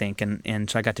Service, I think, and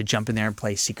so I got to jump in there and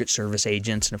play Secret Service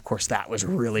agents, and of course that was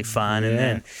really fun. And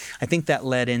then I think that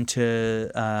led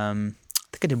into I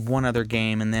think I did one other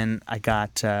game, and then I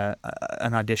got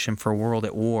an audition for World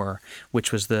at War,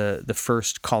 which was the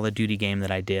first Call of Duty game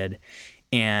that I did,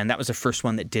 and that was the first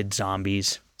one that did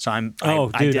zombies. So I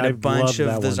dude, did a I bunch love of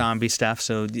that the one. zombie stuff.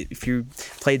 So if you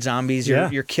played zombies,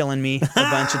 you're killing me a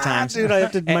bunch of times. Dude, I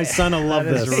have to. My son will love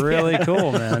That this. is really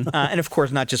cool, man. And of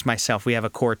course, not just myself. We have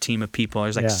a core team of people.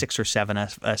 There's like Yeah. 6 or 7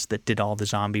 of us that did all the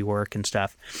zombie work and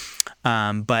stuff.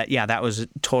 But yeah, that was a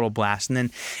total blast. And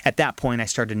then at that point, I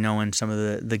started knowing some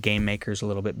of the game makers a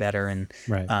little bit better. And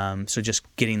Right. so just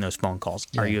getting those phone calls.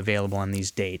 Are you available on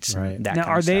these dates? Right. And that Now,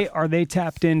 kind of stuff. are they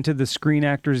tapped into the Screen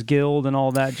Actors Guild and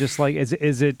all that? Just like is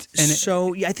it?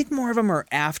 So yeah, I think more of them are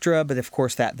AFTRA, but of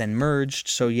course that then merged.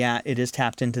 So yeah, it is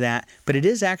tapped into that. But it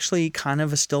is actually kind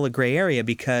of still a gray area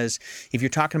because if you're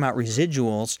talking about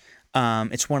residuals,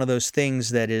 it's one of those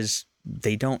things that is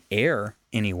they don't air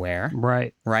anywhere.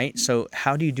 Right. So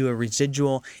how do you do a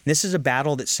residual? This is a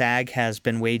battle that SAG has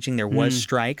been waging. There was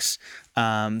strikes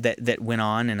that went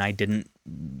on, and I didn't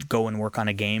go and work on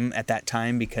a game at that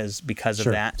time because of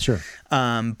that. Sure.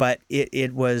 But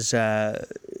it was.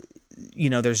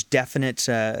 There's definite.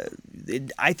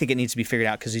 I think it needs to be figured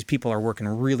out because these people are working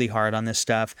really hard on this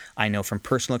stuff. I know from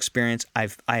personal experience. I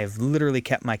have literally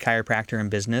kept my chiropractor in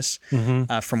business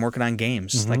from working on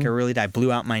games. Like I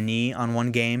blew out my knee on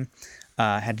one game.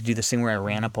 Had to do this thing where I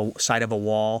ran up a side of a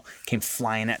wall, came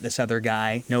flying at this other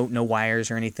guy. No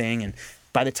wires or anything. And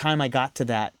by the time I got to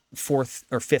that 4th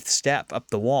or 5th step up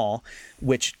the wall,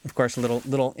 which of course a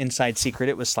little inside secret,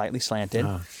 it was slightly slanted,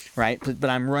 right? But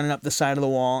I'm running up the side of the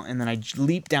wall, and then I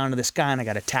leap down to this guy, and I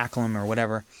got to tackle him or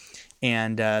whatever.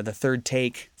 And the 4th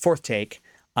take,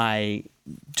 my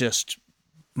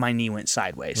knee went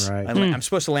sideways. Right. I'm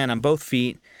supposed to land on both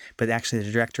feet, but actually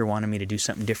the director wanted me to do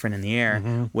something different in the air,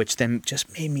 which then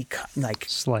just made me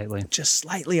just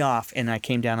slightly off, and I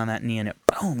came down on that knee, and it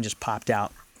boom just popped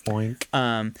out. Boink.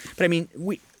 But I mean,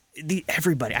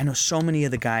 everybody. I know so many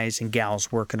of the guys and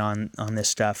gals working on this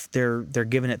stuff. They're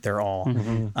giving it their all.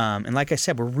 And like I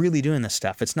said, we're really doing this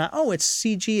stuff. It's not it's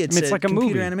CG. It's like a computer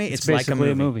movie. animation. It's like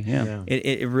basically a movie. Yeah.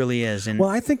 It really is. And Well,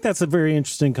 I think that's a very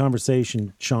interesting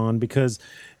conversation, Sean, because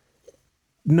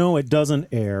no, it doesn't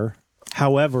air.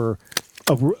 However,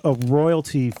 a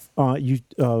royalty,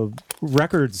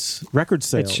 record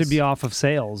sales. It should be off of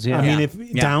sales. Yeah. I mean, if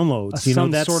Yeah. downloads,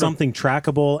 Some that's sort of- something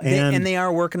trackable, and they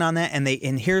are working on that. And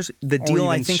here's the or deal. even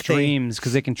I think streams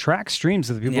because they can track streams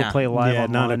of the people Yeah. who play live yeah,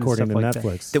 online not and according to stuff like that.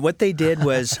 Netflix. what they did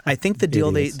was, I think the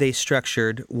deal Idiots. they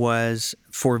structured was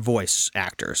for voice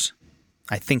actors.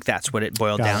 I think that's what it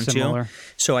boiled Got it. down Similar. to.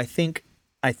 So I think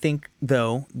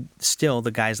though, still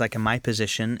the guys like in my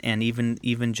position, and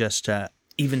even just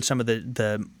even some of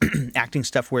the acting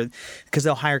stuff, because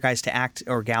they'll hire guys to act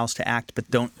or gals to act, but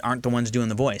aren't the ones doing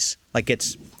the voice. Like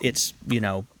it's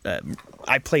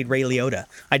I played Ray Liotta.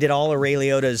 I did all of Ray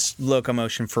Liotta's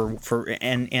locomotion for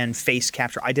and face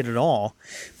capture. I did it all,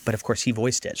 but of course he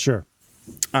voiced it. Sure.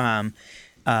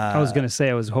 I was going to say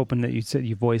I was hoping that you said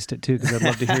you voiced it too because I'd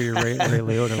love to hear your Ray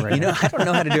Liotta right now. I don't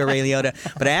know how to do a Ray Liotta,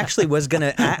 but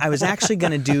I was actually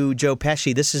gonna do Joe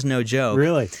Pesci. This is no joke.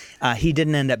 Really? He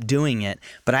didn't end up doing it,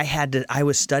 but I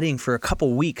was studying for a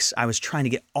couple weeks. I was trying to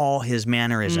get all his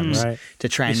mannerisms Right. to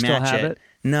try You and still match have it. it?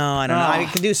 No, I don't know. I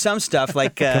can do some stuff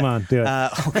like. Come on, do it.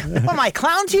 What am I,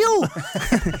 clown to you?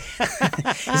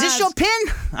 Is this your pin?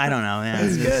 I don't know. Yeah,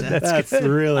 that's good. That's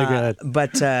really good.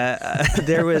 But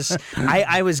there was,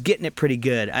 I was getting it pretty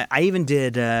good. I even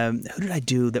did. Who did I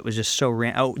do that was just so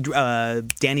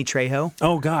Danny Trejo.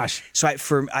 Oh gosh. So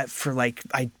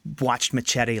I watched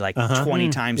Machete like 20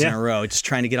 times in Yeah. a row, just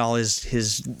trying to get all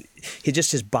his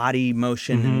body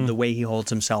motion and the way he holds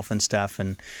himself and stuff.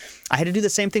 And I had to do the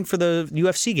same thing for the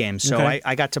UFC games. So Okay.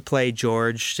 I got to play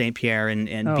George St. Pierre and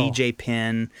BJ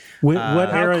Penn. What how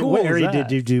area? cool What is area that?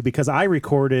 did you do? Because I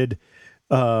recorded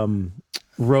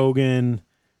Rogan.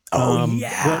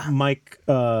 What Mike?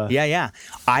 Yeah.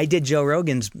 I did Joe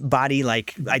Rogan's body.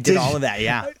 Like I did all of that.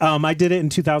 Yeah. I did it in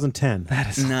 2010.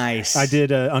 Nice. I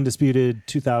did Undisputed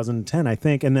 2010, I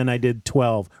think, and then I did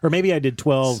 12, or maybe I did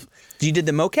 12. You did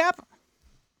the mocap?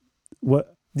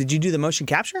 What? Did you do the motion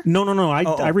capture? No.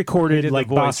 I recorded did the like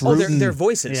voice. Boss Oh, Rutan their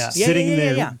voices. Yeah. sitting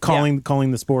there Yeah.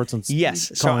 calling the sports and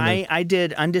Yes. So calling the- I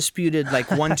did Undisputed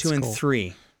like 1, 2, and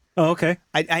 3. Oh, okay.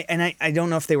 I don't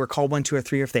know if they were called 1, 2, or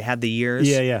 3, or if they had the years.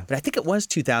 Yeah. But I think it was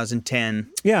 2010.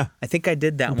 Yeah. I think I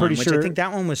did that one, pretty which sure- I think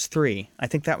that one was 3. I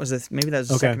think that was maybe that was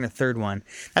the Okay. second or third one.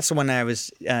 That's the one that I was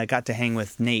got to hang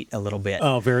with Nate a little bit.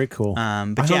 Oh, very cool. But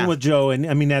I yeah. hung with Joe, and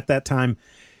I mean at that time,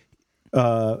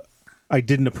 I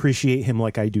didn't appreciate him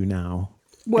like I do now.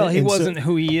 Well, he And so- wasn't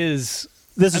who he is.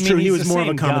 This is I mean, true. He he's was the more of a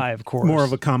same guy, of course. more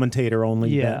of a commentator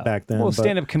only back then. Well, but-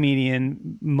 stand-up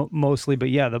comedian mostly, but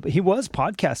yeah, he was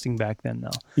podcasting back then, though.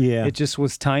 Yeah. It just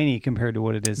was tiny compared to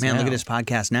what it is Man, now. look at his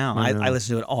podcast now. I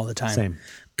listen to it all the time. Same.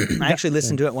 I actually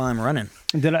listen to it while I'm running.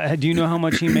 Do you know how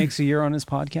much he makes a year on his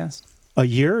podcast? A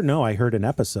year? No, I heard an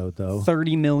episode though.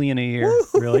 $30 million a year.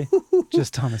 Really?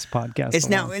 Just on his podcast. It's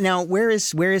now where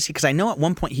is he? Because I know at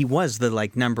one point he was the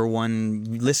number one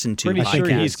listened to Pretty podcast. sure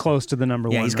he's close to the number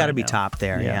one. Yeah, he's got to be now. top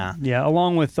there. Yeah.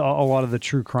 Along with a lot of the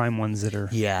true crime ones that are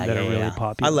really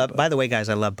popular. By the way, guys,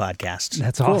 I love podcasts.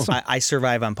 That's awesome. I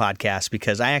survive on podcasts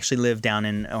because I actually live down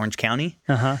in Orange County.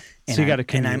 So you got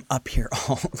to and I'm up here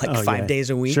all 5 days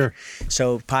a week. Sure.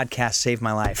 So podcasts save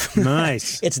my life.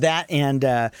 Nice. It's that, and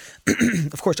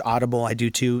of course Audible I do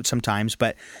too sometimes,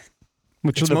 but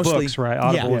which are the mostly books, right?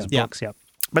 Audible is books. Yep.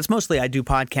 But it's mostly I do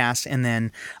podcasts, and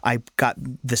then I got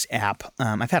this app.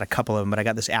 I've had a couple of them, but I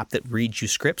got this app that reads you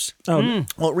scripts. Oh,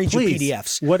 Well, it reads please. you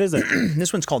PDFs. What is it?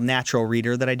 This one's called Natural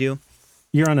Reader that I do.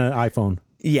 You're on an iPhone.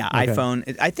 Yeah, Okay.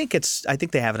 iPhone. I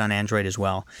think they have it on Android as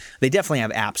well. They definitely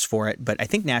have apps for it, but I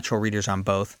think Natural Reader's on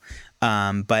both.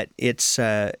 But it's,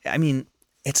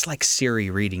 it's like Siri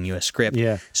reading you a script.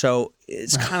 Yeah. So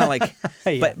it's kind of like,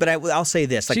 Yeah. but I'll say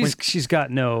this, like She's got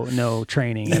no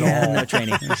training at all. no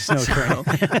training. There's no training.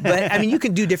 But I mean, you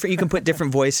can put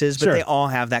different voices, but Sure. they all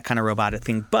have that kind of robotic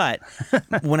thing. But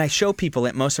when I show people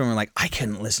it, most of them are like, I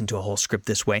couldn't listen to a whole script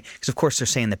this way. Because of course they're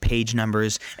saying the page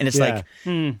numbers, and it's Yeah.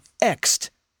 like, X'd.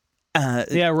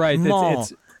 Yeah, right. Mall.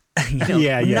 It's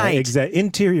Night. Exactly.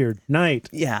 Interior, night.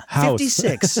 Yeah, House.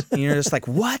 56. And you're just like,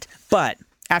 what? But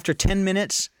after 10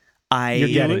 minutes, You're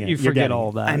getting it. you You're forget getting all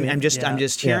it. that. I'm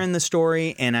just hearing the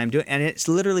story, and I'm doing, and it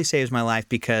literally saves my life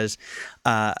because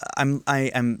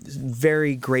I'm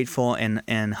very grateful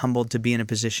and humbled to be in a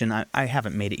position. I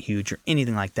haven't made it huge or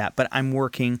anything like that, but I'm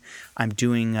working. I'm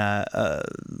doing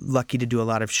lucky to do a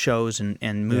lot of shows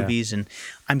and movies, and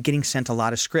I'm getting sent a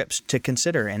lot of scripts to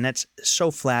consider, and that's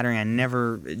so flattering. I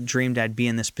never dreamed I'd be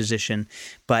in this position,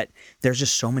 but there's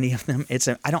just so many of them.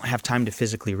 I don't have time to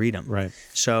physically read them. Right.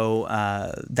 So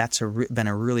that's been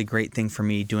a really great thing for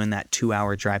me doing that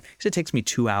 2-hour drive, because it takes me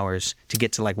 2 hours to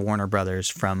get to Warner Brothers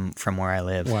from where I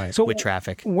live Right. So with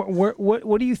traffic.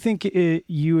 What do you think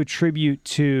you attribute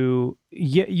to?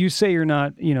 You say you're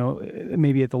not,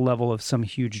 maybe at the level of some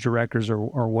huge directors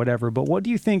or whatever, but what do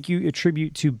you think you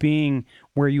attribute to being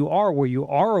where you are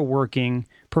a working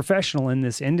professional in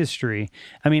this industry?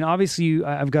 I mean, obviously,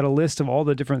 I've got a list of all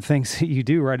the different things that you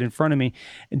do right in front of me.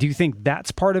 Do you think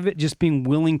that's part of it, just being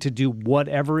willing to do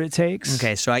whatever it takes?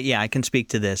 Okay, so I can speak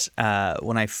to this.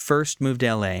 When I first moved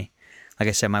to LA, like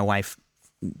I said, my wife,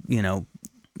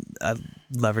 I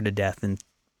love her to death, and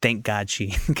thank God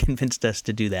she convinced us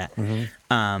to do that,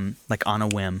 on a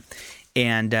whim.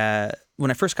 And when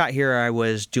I first got here, I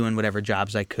was doing whatever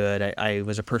jobs I could. I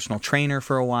was a personal trainer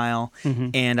for a while,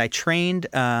 and I trained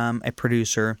a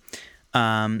producer,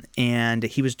 and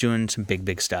he was doing some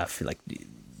big stuff.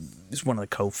 He's one of the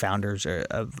co-founders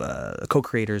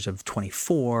co-creators of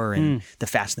 24 and the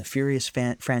Fast and the Furious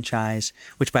franchise,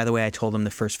 which, by the way, I told him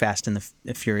the first Fast and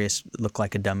the Furious looked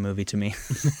like a dumb movie to me.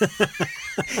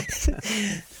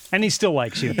 And he still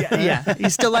likes you. Yeah, he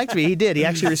still liked me. He did. He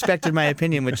actually respected my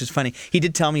opinion, which is funny. He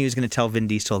did tell me he was going to tell Vin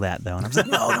Diesel that, though. And I was like,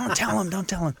 no, don't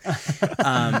tell him.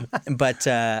 But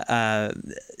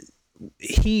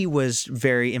he was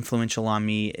very influential on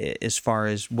me as far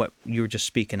as what you were just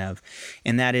speaking of.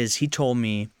 And that is, he told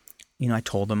me, I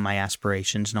told him my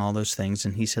aspirations and all those things.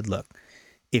 And he said, look,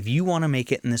 if you want to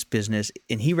make it in this business,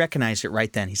 and he recognized it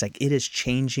right then. He's like, it is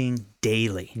changing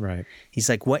daily. Right. He's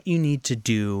like, what you need to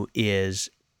do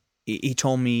is, he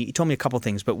told me a couple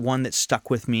things, but one that stuck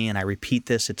with me, and I repeat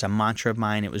this, it's a mantra of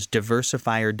mine. It was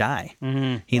diversify or die.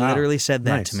 He literally said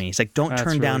that to me. He's like, don't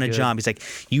turn down a job. He's like,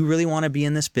 you really want to be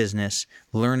in this business,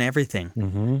 learn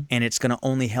everything, and it's going to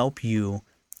only help you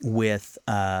with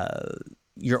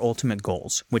your ultimate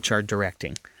goals, which are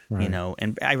directing. Right.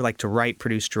 And I like to write,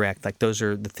 produce, direct. Like, those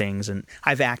are the things. And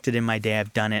I've acted in my day.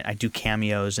 I've done it. I do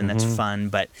cameos, and that's fun.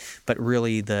 But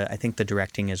really, I think the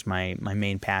directing is my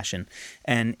main passion.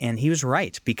 And he was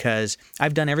right, because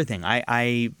I've done everything.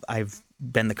 I've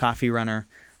been the coffee runner.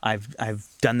 I've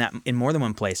done that in more than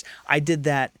one place. I did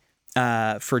that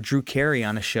for Drew Carey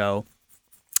on a show,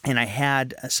 and I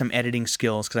had some editing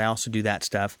skills, because I also do that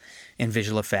stuff in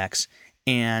visual effects.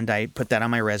 And I put that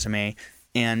on my resume.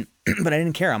 But I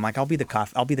didn't care. I'm like, I'll be the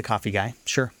coffee guy.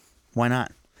 Sure. Why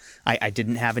not? I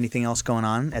didn't have anything else going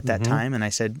on at that time. And I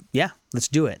said, yeah, let's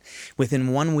do it.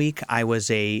 Within 1 week, I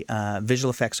was a visual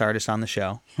effects artist on the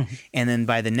show. And then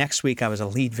by the next week, I was a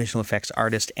lead visual effects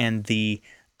artist and the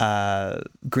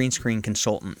green screen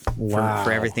consultant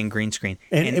for everything green screen.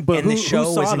 And the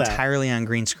show was entirely on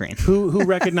green screen. Who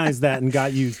recognized that and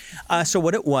got you? So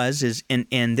what it was is,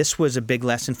 and this was a big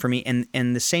lesson for me,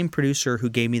 and the same producer who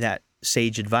gave me that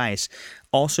sage advice,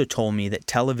 also told me that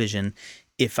television,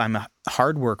 if I'm a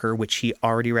hard worker, which he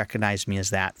already recognized me as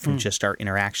that from just our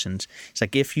interactions, it's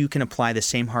like if you can apply the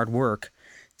same hard work,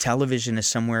 television is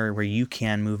somewhere where you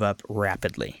can move up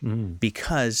rapidly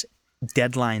because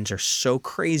deadlines are so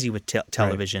crazy with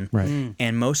television. Right.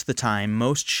 And most of the time,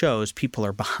 most shows, people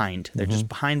are behind. They're just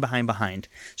behind.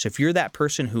 So if you're that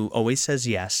person who always says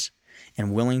yes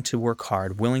and willing to work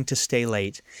hard, willing to stay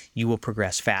late, you will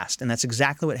progress fast. And that's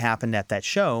exactly what happened at that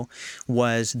show.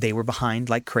 Was they were behind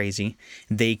like crazy.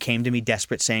 They came to me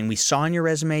desperate saying, we saw on your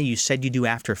resume you said you do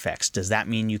After Effects. Does that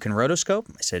mean you can rotoscope?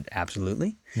 I said,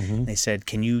 absolutely. They said,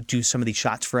 can you do some of these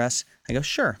shots for us? I go,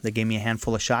 sure. They gave me a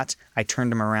handful of shots. I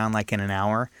turned them around like in an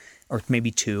hour or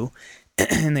maybe 2.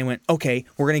 And they went, okay,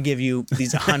 we're going to give you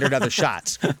these 100 other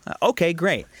shots. Okay,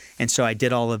 great. And so I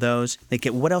did all of those. They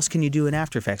get, what else can you do in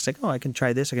After Effects? Like, oh, I can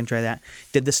try this, I can try that.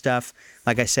 Did the stuff.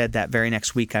 Like I said, that very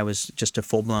next week, I was just a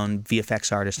full-blown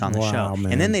VFX artist on the show.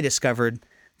 Man. And then they discovered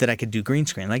that I could do green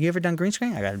screen. Like, you ever done green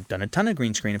screen? I've done a ton of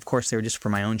green screen. Of course, they were just for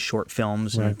my own short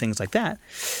films and things like that.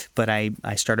 But I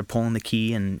started pulling the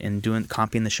key and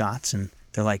copying the shots, and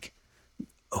they're like,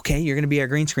 okay, you're going to be our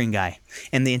green screen guy.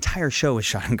 And the entire show was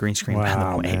shot on green screen, by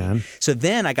the way. Man. So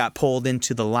then I got pulled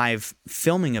into the live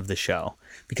filming of the show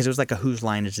because it was like a Whose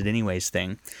Line Is It Anyways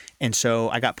thing. And so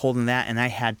I got pulled in that, and I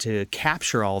had to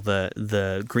capture all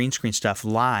the green screen stuff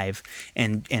live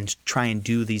and try and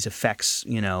do these effects,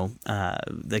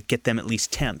 that get them at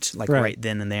least temped, like right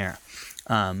then and there.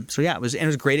 So yeah, it was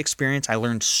a great experience. I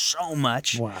learned so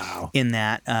much in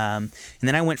that. And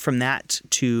then I went from that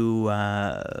to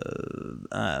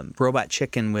Robot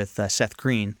Chicken with Seth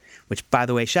Green, which, by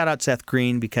the way, shout out Seth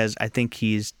Green, because I think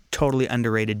he's totally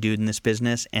underrated dude in this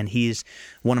business, and he's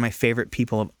one of my favorite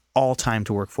people of all time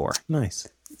to work for. Nice.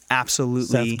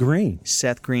 Absolutely.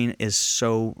 Seth Green is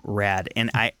so rad.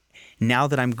 And now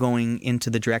that I'm going into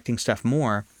the directing stuff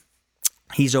more,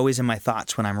 he's always in my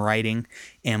thoughts when I'm writing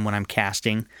and when I'm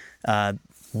casting.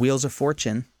 Wheels of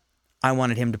Fortune, I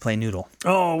wanted him to play Noodle.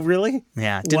 Oh, really?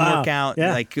 Yeah, it didn't work out.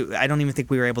 Yeah. Like, I don't even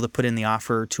think we were able to put in the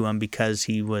offer to him because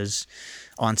he was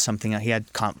on something. He had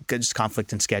just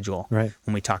conflict in schedule when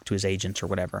we talked to his agents or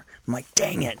whatever. I'm like,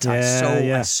 dang it.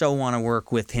 I so want to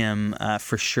work with him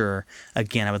for sure.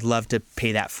 Again, I would love to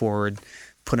pay that forward,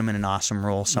 put him in an awesome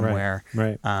role somewhere.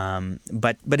 Right.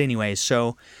 But anyways,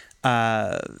 so...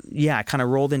 I kind of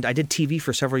rolled into, I did TV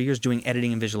for several years doing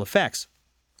editing and visual effects,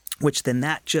 which then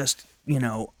that just,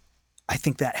 I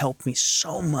think that helped me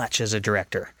so much as a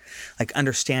director, like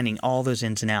understanding all those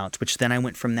ins and outs, which then I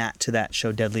went from that to that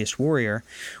show Deadliest Warrior,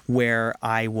 where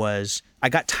I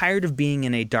got tired of being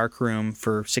in a dark room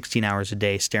for 16 hours a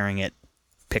day staring at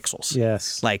pixels.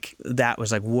 Yes. Like that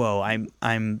was like, whoa, I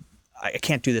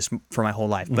can't do this for my whole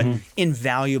life, but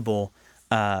invaluable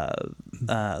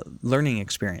learning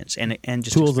experience and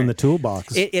just tools in the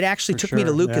toolbox. It actually took me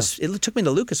to Lucas. Yeah. It took me to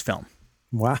Lucasfilm.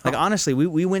 Wow! Like honestly,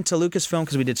 we went to Lucasfilm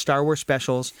because we did Star Wars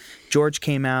specials. George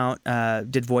came out,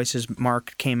 did voices.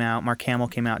 Mark Hamill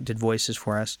came out, did voices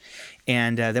for us,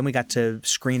 and then we got to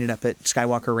screen it up at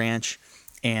Skywalker Ranch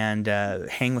and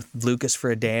hang with Lucas for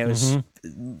a day. It was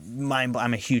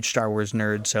I'm a huge Star Wars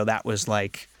nerd, so that was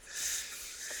like.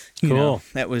 Cool.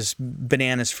 That was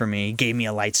bananas for me. He gave me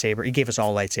a lightsaber. He gave us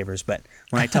all lightsabers, but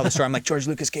when I tell the story, I'm like, George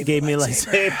Lucas gave me a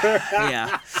lightsaber.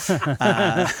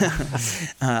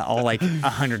 Yeah. All like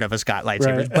 100 of us got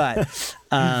lightsabers. Right.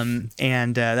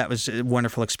 But, that was a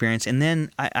wonderful experience. And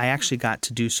then I actually got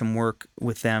to do some work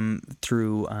with them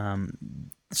through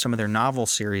some of their novel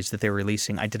series that they were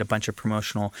releasing. I did a bunch of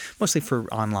promotional, mostly for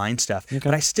online stuff,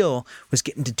 but I still was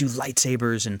getting to do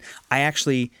lightsabers. And I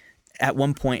actually... at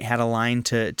one point had a line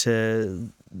to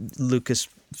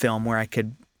Lucasfilm where I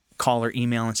could call or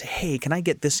email and say, hey, can I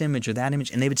get this image or that image?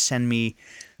 And they would send me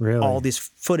all this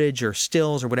footage or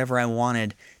stills or whatever I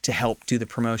wanted to help do the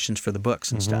promotions for the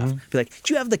books and stuff. Be like,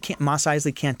 do you have the Mos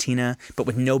Eisley Cantina, but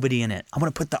with nobody in it? I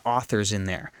want to put the authors in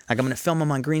there. Like, I'm going to film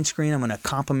them on green screen. I'm going to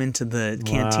comp them into the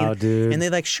cantina. Dude. And they're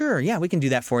like, sure, yeah, we can do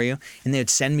that for you. And they would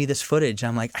send me this footage.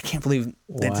 I'm like, I can't believe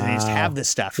that they just have this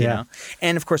stuff, you know?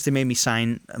 And of course, they made me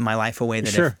sign my life away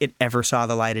that if it ever saw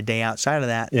the light of day outside of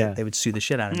that, they would sue the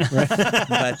shit out of me.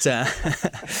 But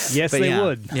yes, they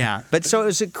would. Yeah. But so it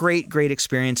was a great, great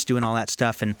experience doing all that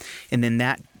stuff. And then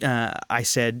that, I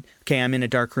said, okay, I'm in a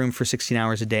dark room for 16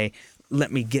 hours a day.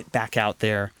 Let me get back out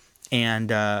there. And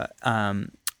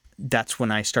that's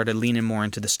when I started leaning more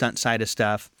into the stunt side of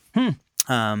stuff. And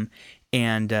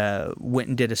went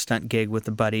and did a stunt gig with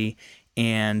a buddy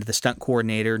and the stunt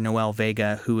coordinator, Noel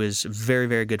Vega, who is a very,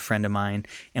 very good friend of mine.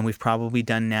 And we've probably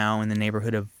done now in the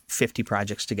neighborhood of 50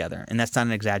 projects together, and that's not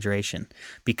an exaggeration,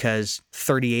 because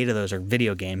 38 of those are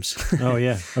video games. Oh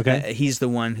yeah, okay. He's the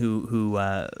one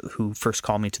who first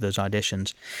called me to those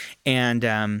auditions, and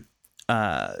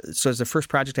so it's the first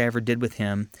project I ever did with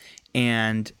him,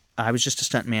 and I was just a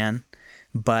stunt man,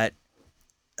 but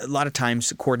a lot of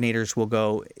times coordinators will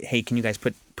go, hey, can you guys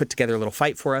put together a little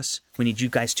fight for us? We need you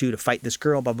guys to fight this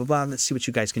girl, blah, blah, blah. Let's see what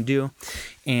you guys can do.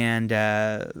 And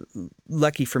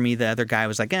lucky for me, the other guy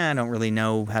was like, I don't really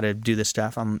know how to do this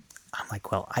stuff. I'm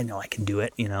like, well, I know I can do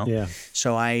it, you know? Yeah.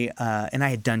 So I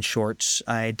had done shorts.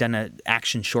 I had done an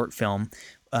action short film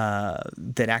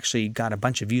that actually got a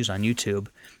bunch of views on YouTube.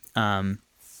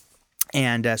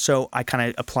 So I kind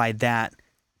of applied that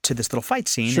to this little fight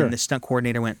scene. Sure. And the stunt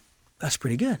coordinator went, that's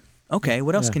pretty good. Okay,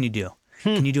 what else can you do?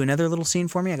 Can you do another little scene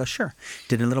for me? I go, sure.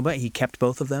 Did a little bit. He kept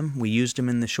both of them. We used them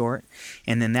in the short.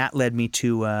 And then that led me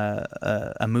to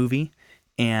a movie.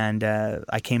 And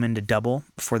I came into double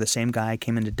for the same guy. I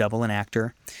came into double, an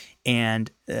actor. And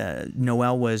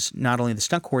Noel was not only the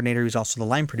stunt coordinator, he was also the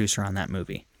line producer on that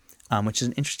movie, which is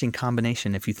an interesting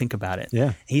combination if you think about it.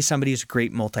 Yeah. He's somebody who's a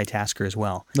great multitasker as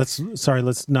well.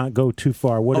 Let's not go too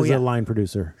far. What is a line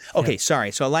producer? Okay,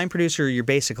 sorry. So a line producer, you're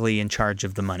basically in charge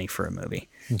of the money for a movie.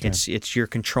 Okay. It's you're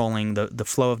controlling the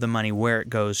flow of the money, where it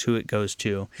goes, who it goes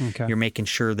to. Okay. You're making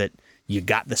sure that you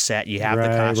got the set, you have the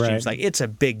costumes. Right. Like, it's a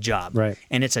big job. Right.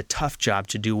 And it's a tough job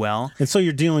to do well. And so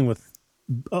you're dealing with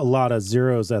a lot of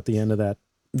zeros at the end of that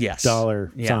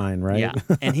dollar sign, right? Yeah.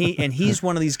 And he's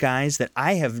one of these guys that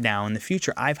I have now in the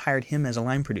future, I've hired him as a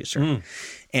line producer.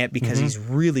 And because he's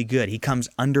really good. He comes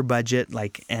under budget,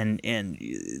 and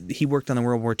he worked on the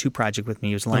World War II project with me.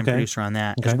 He was a line producer on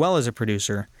that, as well as a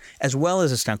producer, as well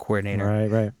as a stunt coordinator.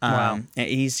 Right. Wow. And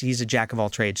he's a jack of all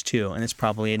trades too, and it's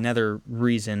probably another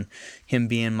reason, him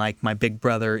being like my big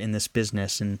brother in this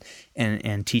business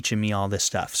and teaching me all this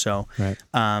stuff. So,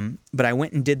 but I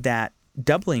went and did that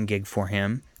doubling gig for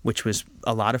him, which was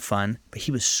a lot of fun. But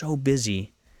he was so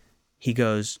busy. He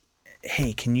goes,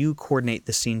 "Hey, can you coordinate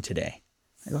the scene today?"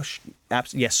 I go,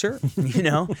 yes, sir.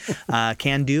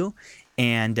 Can do.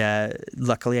 And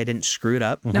luckily, I didn't screw it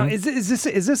up. Now, is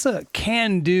this a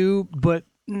can do, but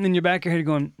in your back of your head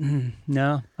you're going,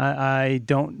 no, I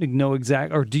don't know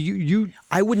exact, or do you?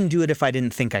 I wouldn't do it if I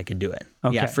didn't think I could do it.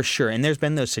 Okay. Yeah, for sure. And there's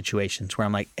been those situations where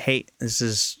I'm like, hey, this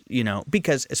is,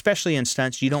 because especially in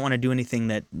stunts, you don't want to do anything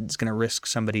that is going to risk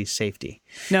somebody's safety.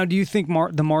 Now, do you think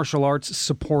the martial arts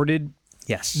supported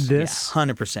Yes. this?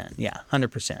 100%. Yeah,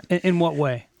 100%. In what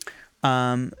way?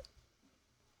 So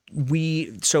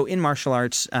in martial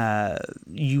arts,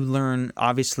 you learn,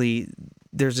 obviously,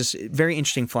 there's this very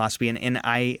interesting philosophy, and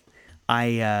I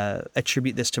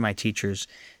attribute this to my teachers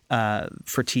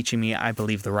for teaching me, I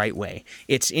believe, the right way.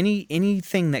 It's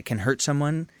anything that can hurt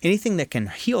someone, anything that can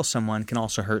heal someone can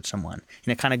also hurt someone.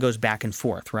 And it kind of goes back and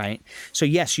forth, right? So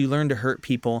yes, you learn to hurt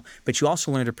people, but you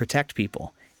also learn to protect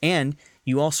people. And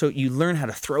you learn how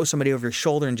to throw somebody over your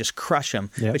shoulder and just crush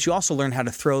them, but you also learn how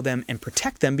to throw them and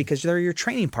protect them because they're your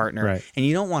training partner, and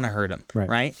you don't want to hurt them,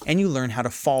 right? And you learn how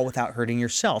to fall without hurting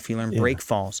yourself. You learn break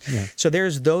falls. Yeah. So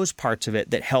there's those parts of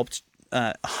it that helped,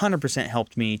 100%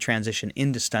 helped me transition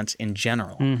into stunts in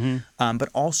general. But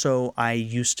also I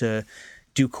used to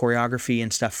do choreography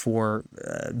and stuff for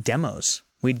demos.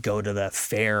 We'd go to the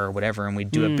fair or whatever, and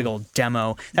we'd do a big old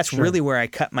demo. That's really where I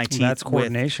cut my teeth. That's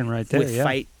coordination right there. With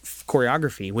fight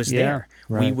choreography was there.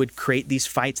 Right. We would create these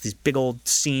fights, these big old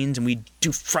scenes, and we'd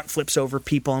do front flips over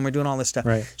people, and we're doing all this stuff.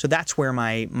 Right. So that's where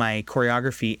my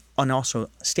choreography, and also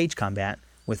stage combat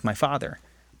with my father,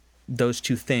 those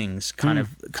two things kind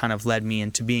of led me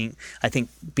into being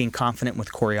confident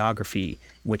with choreography,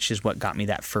 which is what got me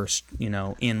that first,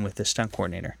 in with the stunt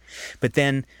coordinator. But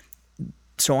then,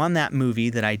 so on that movie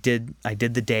that I did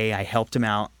the day, I helped him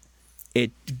out.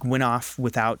 It went off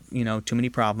without, too many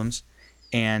problems.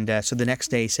 And so the next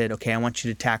day he said, okay, I want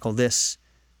you to tackle this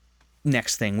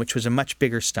next thing, which was a much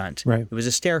bigger stunt. Right. It was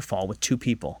a stair fall with two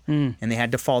people. And they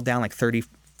had to fall down like 30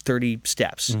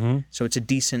 steps. So it's a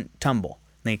decent tumble.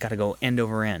 They got to go end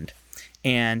over end.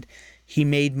 And he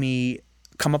made me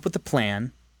come up with a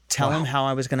plan, tell him how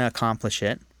I was going to accomplish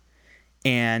it,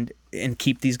 and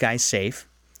keep these guys safe.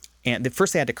 And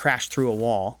first they had to crash through a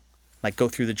wall, like go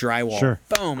through the drywall,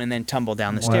 boom, and then tumble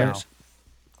down the stairs.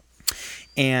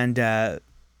 And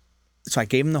so I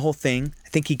gave him the whole thing. I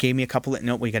think he gave me a couple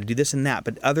of, we got to do this and that.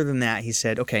 But other than that, he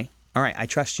said, okay, all right, I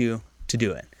trust you to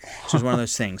do it. So it was one of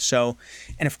those things. So,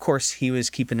 and of course, he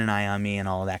was keeping an eye on me and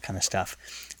all of that kind of stuff.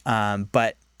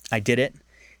 But I did it.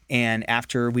 And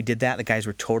after we did that, the guys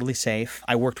were totally safe.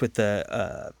 I worked with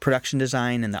the production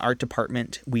design and the art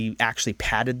department. We actually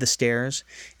padded the stairs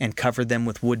and covered them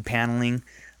with wood paneling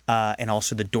and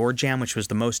also the door jamb, which was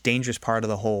the most dangerous part of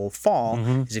the whole fall,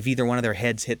 is if either one of their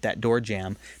heads hit that door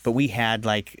jamb. But we had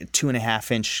like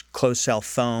 2.5-inch closed cell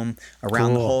foam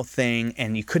around the whole thing,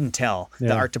 and you couldn't tell. The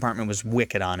Yeah. art department was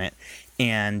wicked on it.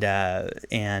 And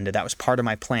that was part of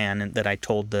my plan that I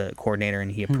told the coordinator,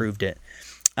 and he approved it.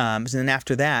 So then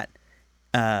after that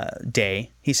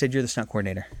day, he said, "You're the stunt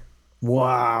coordinator."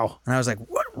 Wow. And I was like,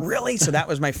 "What, really?" So that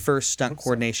was my first stunt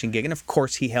coordination gig, and of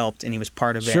course he helped, and he was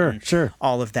part of it, and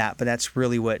all of that. But that's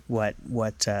really what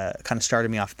kind of started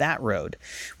me off that road,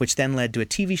 which then led to a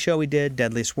TV show we did,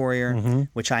 Deadliest Warrior,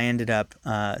 which I ended up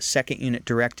second unit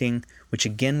directing, which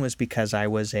again was because I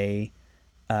was a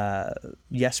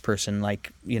yes person,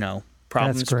 like, you know.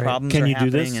 Problems Can are you do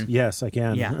happening. this? Yes, I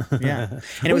can. Yeah. And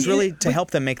it was really to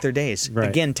help them make their days. Right.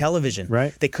 Again, television.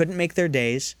 Right. They couldn't make their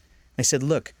days. I said,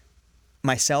 look,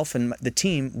 myself and the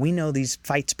team, we know these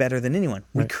fights better than anyone.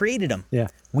 We created them. Yeah.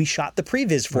 We shot the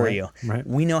previs for you. Right.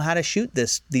 We know how to shoot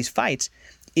these fights.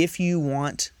 If you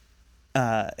want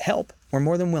help, we're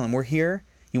more than willing. We're here.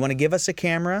 You want to give us a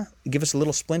camera, give us a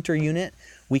little splinter unit.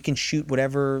 We can shoot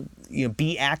whatever, you know,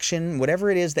 B action, whatever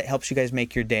it is that helps you guys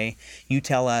make your day. You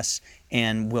tell us,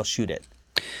 and we'll shoot it.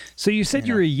 So you said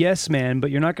you're a yes man,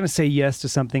 but you're not going to say yes to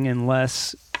something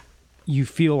unless you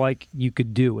feel like you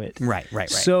could do it. Right.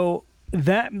 So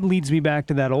that leads me back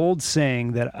to that old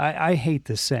saying that I hate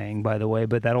this saying, by the way,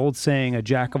 but that old saying, a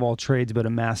jack of all trades, but a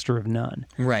master of none.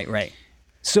 Right.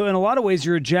 So in a lot of ways,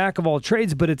 you're a jack of all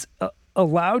trades, but it's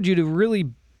allowed you to really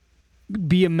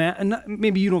be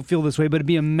maybe you don't feel this way, but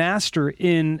be a master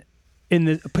in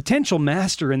the potential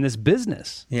master in this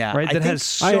business. Yeah. Right. That has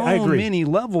so I agree. many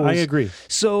levels. I agree.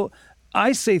 So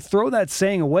I say throw that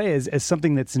saying away as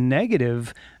something that's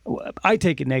negative. I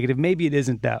take it negative. Maybe it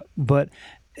isn't that, but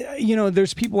you know,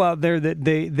 there's people out there that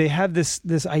they have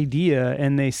this idea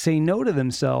and they say no to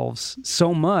themselves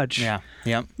so much. Yeah.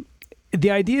 Yep. The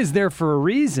idea is there for a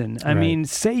reason. I mean,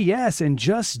 say yes and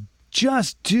just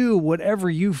do whatever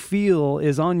you feel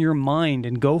is on your mind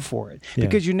and go for it,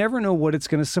 because you never know what it's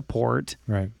going to support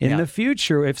in the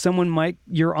future. If someone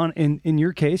you're on, in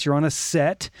your case, you're on a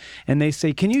set and they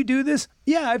say, "Can you do this?"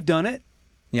 Yeah, I've done it.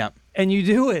 Yeah. And you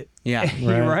do it. Yeah.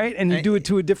 Right. And you do it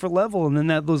to a different level, and then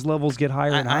those levels get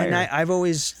higher and higher. I've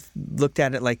always looked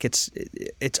at it like it's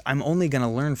I'm only going to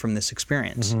learn from this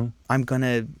experience.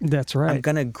 That's right. I'm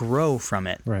going to grow from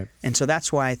it. Right. And so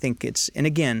that's why I think and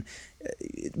again,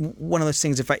 one of those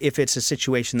things, if it's a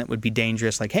situation that would be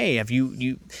dangerous, like, hey, have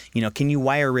you can you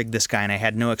wire rig this guy? And I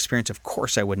had no experience. Of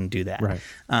course I wouldn't do that. Right.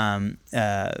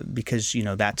 Because, you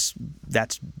know, that's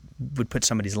would put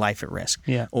somebody's life at risk,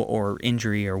 or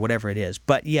injury or whatever it is.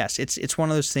 But yes, it's one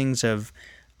of those things of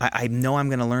I know I'm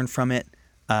going to learn from it.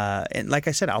 And like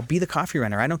I said, I'll be the coffee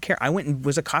runner. I don't care. I went and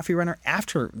was a coffee runner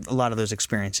after a lot of those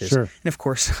experiences. Sure. And of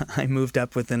course, I moved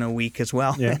up within a week as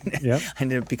well. Yeah. I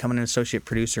ended up becoming an associate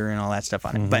producer and all that stuff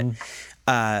on it. But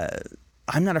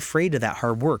I'm not afraid of that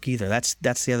hard work either.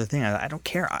 That's the other thing. I don't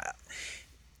care.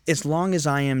 As long as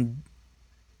I am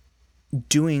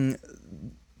doing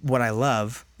what I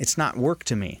love, it's not work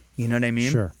to me. You know what I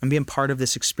mean? Sure. I'm being part of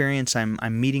this experience.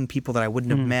 I'm meeting people that I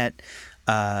wouldn't have met.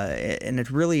 And it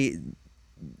really,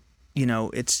 you know,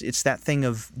 it's that thing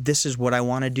of, this is what I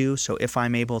want to do. So if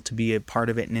I'm able to be a part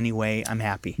of it in any way, I'm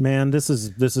happy. Man, this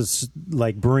is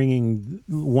like bringing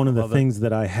one of the things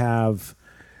that I have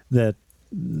that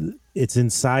it's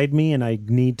inside me, and I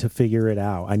need to figure it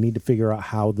out. I need to figure out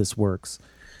how this works.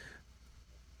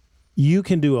 You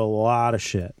can do a lot of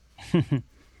shit.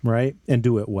 Right? And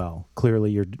do it well. Clearly,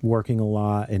 you're working a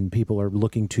lot, and people are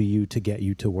looking to you to get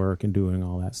you to work and doing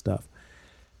all that stuff.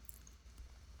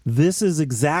 This is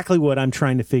exactly what I'm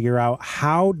trying to figure out.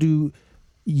 How do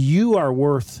you are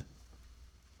worth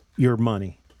your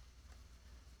money?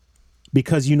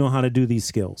 Because you know how to do these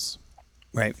skills.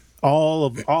 Right. All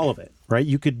of it. Right?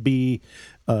 You could be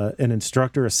an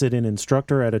instructor, a sit-in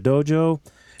instructor at a dojo.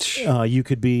 You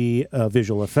could be a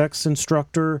visual effects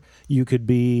instructor. You could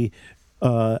be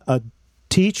a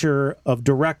teacher of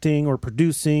directing or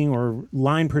producing or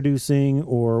line producing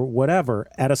or whatever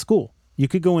at a school. You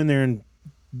could go in there and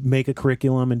make a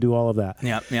curriculum and do all of that.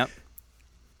 Yep.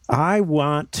 I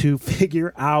want to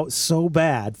figure out so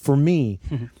bad, for me,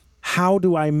 how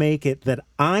do I make it that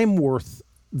I'm worth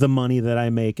the money that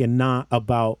I make and not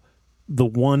about the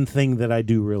one thing that I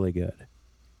do really good.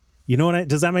 You know what?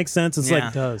 Does that make sense? It's like,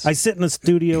 it does. I sit in a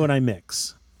studio and I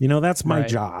mix. You know, that's my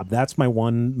job. That's my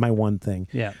one thing.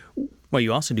 Yeah. Well,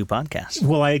 you also do podcasts.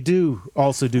 Well, I do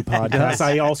also do podcasts.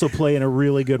 I also play in a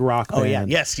really good rock band. Oh yeah,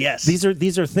 yes. These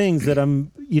are things that I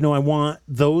want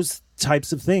those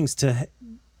types of things to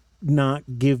not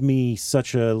give me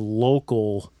such a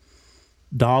local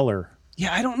dollar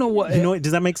Yeah, I don't know what.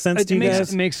 Does that make sense to you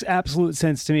guys? It makes absolute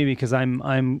sense to me because I'm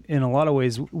in a lot of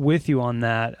ways with you on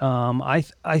that.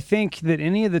 I think that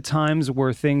any of the times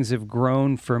where things have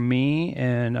grown for me,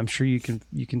 and I'm sure you can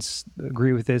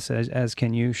agree with this as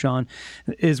can you, Sean,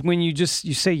 is when you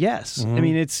say yes. Mm-hmm. I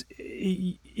mean, it's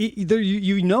either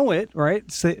you know it, right?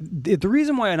 So the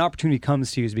reason why an opportunity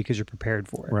comes to you is because you're prepared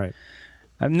for it. Right.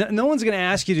 No one's going to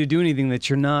ask you to do anything that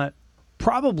you're not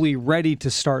probably ready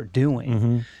to start doing.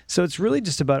 Mm-hmm. So it's really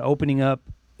just about opening up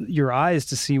your eyes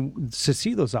to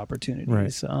see those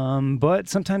opportunities. Right. But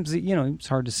sometimes it's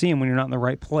hard to see them when you're not in the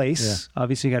right place. Yeah.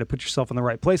 Obviously, you got to put yourself in the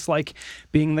right place, like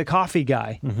being the coffee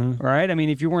guy, right? I mean,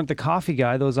 if you weren't the coffee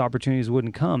guy, those opportunities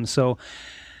wouldn't come. So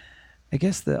I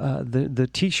guess the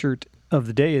T-shirt of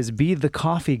the day is be the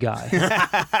coffee guy.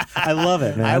 I love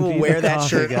it, man. I will wear that coffee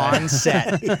shirt guy. on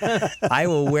set. I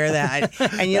will wear that.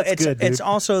 And That's good, dude. it's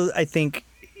also, I think,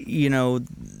 I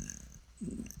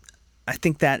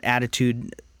think that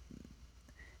attitude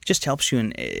just helps you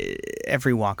in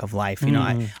every walk of life.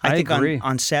 I think agree.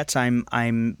 on sets I'm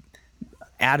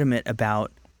adamant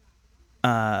about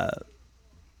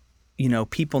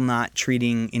people not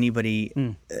treating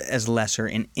anybody as lesser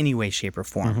in any way, shape, or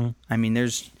form. I mean,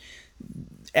 there's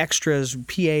extras,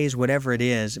 PAs, whatever it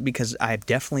is, because I've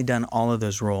definitely done all of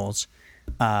those roles.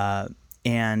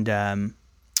 And I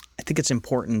think it's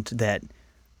important that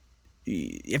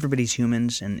everybody's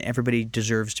humans and everybody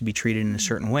deserves to be treated in a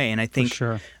certain way. And I think, For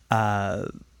sure.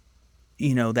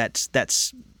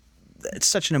 that's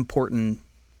such an important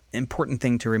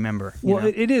thing to remember. Well,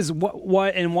 it is.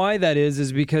 Why that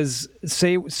is because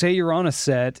say you're on a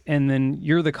set and then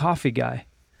you're the coffee guy,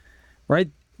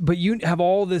 right? But you have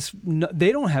all this.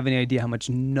 They don't have any idea how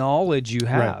much knowledge you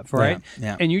have, right?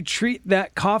 Yeah. And you treat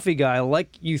that coffee guy like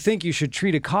you think you should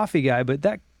treat a coffee guy, but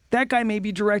that guy may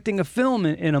be directing a film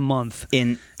in a month.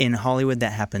 In Hollywood,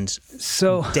 that happens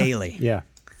daily. Yeah.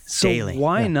 So daily.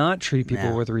 why not treat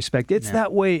people with respect? It's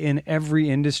that way in every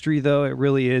industry, though. It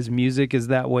really is. Music is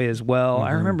that way as well.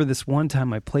 I remember this one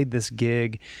time I played this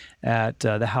gig at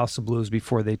the House of Blues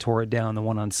before they tore it down, the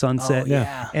one on Sunset. Oh,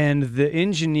 yeah. And the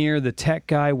engineer, the tech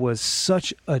guy, was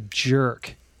such a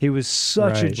jerk. He was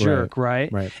such a jerk,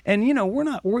 right? And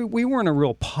we weren't a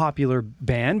real popular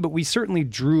band, but we certainly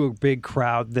drew a big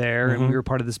crowd there, and we were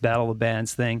part of this Battle of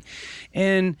Bands thing.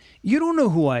 And you don't know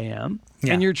who I am,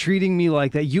 and you're treating me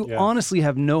like that. You honestly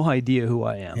have no idea who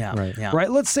I am. Right?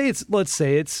 Let's say it's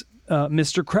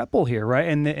Mr. Kreppel here, right?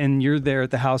 And you're there at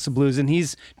the House of Blues, and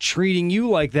he's treating you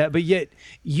like that, but yet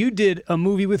you did a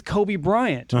movie with Kobe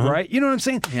Bryant, right? You know what I'm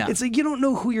saying? Yeah. It's like you don't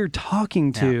know who you're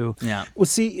talking to. Yeah. Well,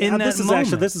 see,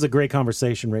 this is a great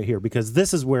conversation right here, because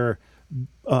this is where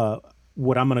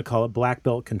what I'm going to call it black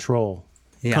belt control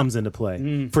comes into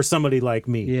play for somebody like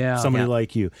me, somebody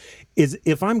like you. Is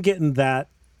if I'm getting that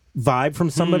vibe from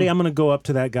somebody, I'm going to go up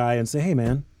to that guy and say, "Hey,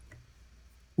 man,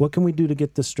 what can we do to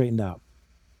get this straightened out?"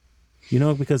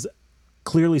 Because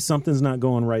clearly something's not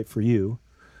going right for you.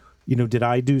 Did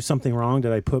I do something wrong?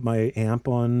 Did I put my amp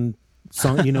on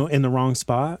in the wrong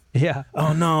spot? Yeah.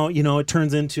 Oh, no. It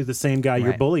turns into the same guy,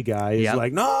 your bully guy, is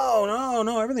like,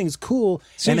 no, everything's cool.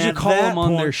 So you call them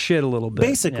on their shit a little bit.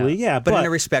 Basically, but in a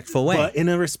respectful way. But in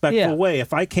a respectful way.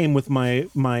 If I came with my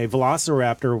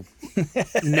Velociraptor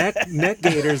neck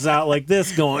gaiters out like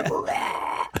this going...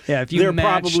 Yeah, if you they're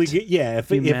matched, probably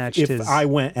if I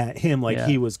went at him like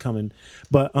he was coming,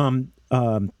 but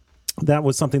that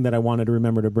was something that I wanted to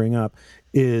remember to bring up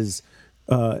is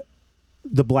the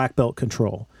black belt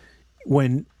control.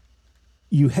 When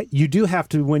you do have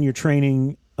to, when you're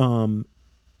training in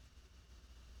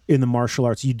the martial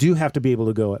arts, you do have to be able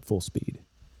to go at full speed.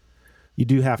 You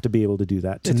do have to be able to do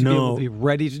that to be know able to be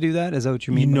ready to do that. Is that what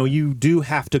you mean? You do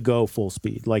have to go full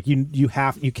speed. Like you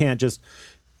can't just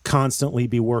constantly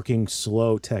be working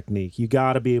slow technique. You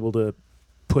got to be able to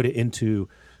put it into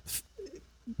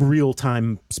real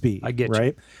time speed. I get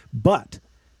right? you. But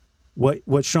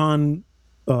what Sean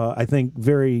I think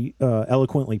very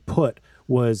eloquently put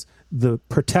was the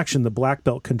protection, the black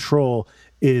belt control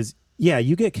is,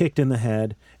 you get kicked in the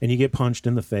head and you get punched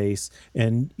in the face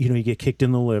and you get kicked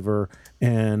in the liver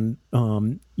and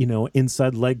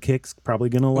inside leg kicks probably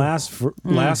going to last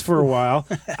for a while.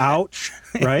 Ouch,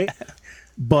 right?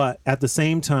 But at the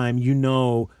same time,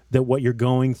 that what you're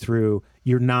going through,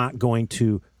 you're not going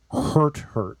to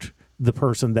hurt the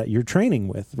person that you're training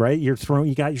with, right? You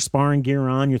got your sparring gear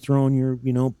on, you're throwing your,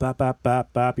 bop, bop,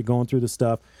 bop, bop, you're going through the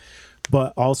stuff,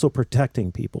 but also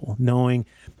protecting people, knowing,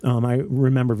 I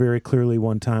remember very clearly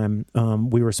one time,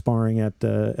 we were sparring at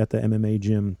the MMA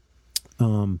gym,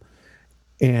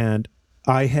 and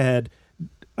I'd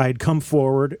come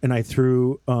forward and I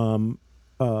threw,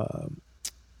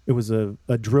 it it was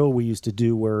a drill we used to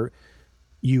do where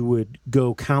you would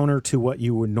go counter to what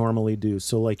you would normally do.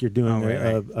 So like you're doing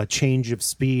a change of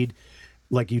speed,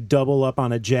 like you double up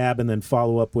on a jab and then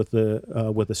follow up with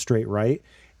a straight right,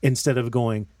 instead of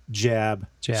going jab,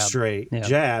 straight,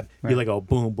 jab. Right. You like go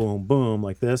boom, boom, boom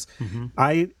like this. Mm-hmm.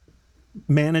 I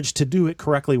managed to do it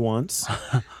correctly once,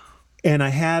 and I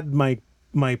had my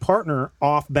partner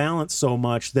off balance so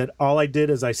much that all I did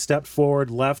is I stepped forward,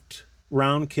 left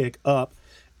round kick up,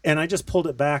 and I just pulled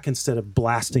it back instead of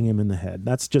blasting him in the head.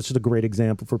 That's just a great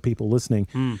example for people listening.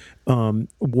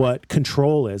 What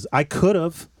control is. I could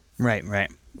have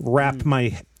wrapped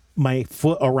my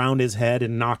foot around his head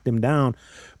and knocked him down,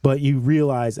 but you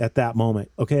realize at that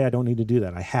moment, okay, I don't need to do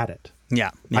that. I had it.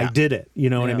 Yeah. I did it. You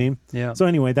know what I mean? Yeah. So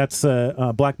anyway, that's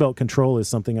black belt control is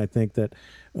something I think that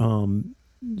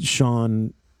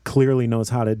Sean clearly knows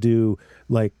how to do,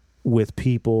 like with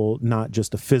people, not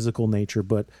just a physical nature,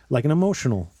 but like an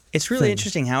emotional. It's really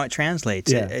interesting how it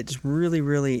translates. Yeah. It's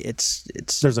really, it's.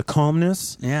 There's a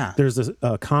calmness. Yeah. There's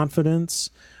a confidence.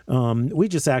 We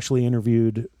just actually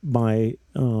interviewed my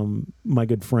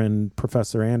good friend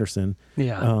Professor Anderson.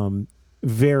 Yeah.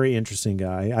 Very interesting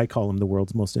guy. I call him the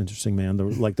world's most interesting man, the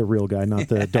real guy, not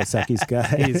the Dos Equis guy.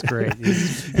 He's great.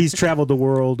 He's traveled the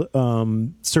world,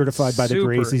 certified by the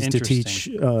Gracies to teach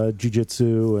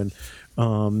jiu-jitsu, and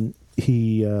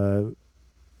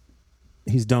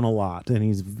he's done a lot, and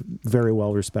he's very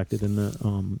well respected in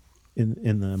the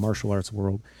in the martial arts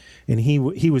world. And he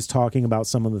was talking about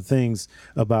some of the things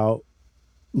about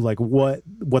like what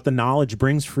the knowledge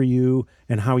brings for you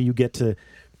and how you get to,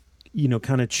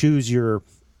 kind of choose your,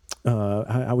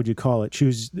 how would you call it?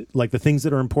 Choose like the things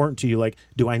that are important to you. Like,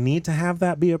 do I need to have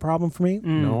that be a problem for me?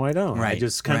 No, I don't. Right. I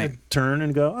just kind of turn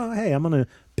and go, oh, hey, I'm going to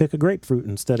pick a grapefruit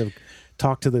instead of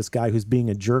talk to this guy who's being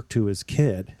a jerk to his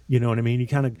kid. You know what I mean? You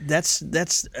kind of that's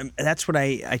what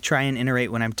I try and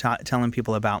iterate when I'm telling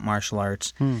people about martial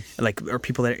arts, or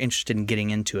people that are interested in getting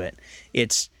into it.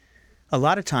 It's a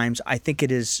lot of times I think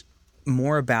it is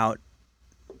more about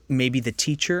maybe the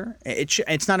teacher.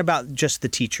 It's not about just the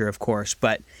teacher, of course,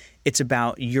 but it's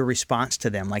about your response to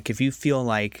them. Like if you feel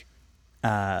like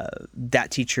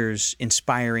that teacher's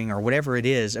inspiring or whatever it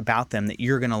is about them that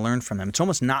you're going to learn from them. It's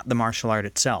almost not the martial art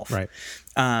itself. Right.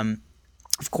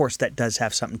 Of course, that does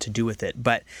have something to do with it,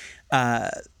 but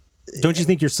don't you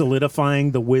think you're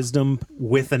solidifying the wisdom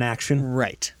with an action?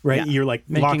 Right. Yeah. You're like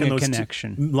making a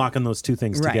connection, locking those two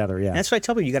things together. Yeah. And that's why I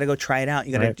tell people you got to go try it out.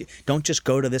 You got to don't just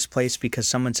go to this place because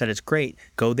someone said it's great.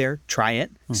 Go there, try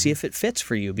it, see if it fits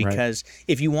for you. Because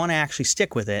if you want to actually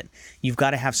stick with it, you've got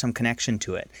to have some connection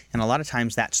to it. And a lot of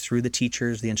times that's through the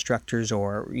teachers, the instructors,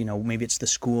 or maybe it's the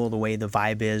school, the way the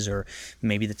vibe is, or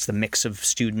maybe it's the mix of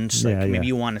students. Maybe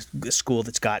you want a school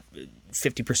that's got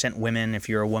 50% women. If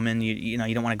you're a woman, you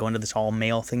don't want to go into this all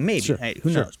male thing. Maybe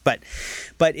who knows? But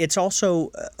it's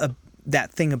also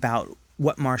that thing about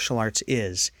what martial arts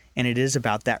is, and it is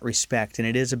about that respect, and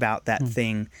it is about that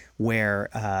thing where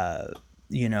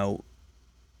you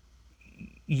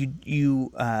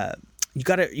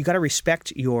gotta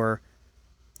respect your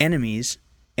enemies.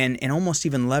 And almost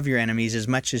even love your enemies as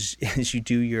much as you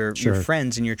do your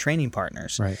friends and your training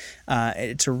partners. Right.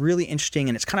 It's a really interesting,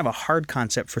 and it's kind of a hard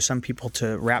concept for some people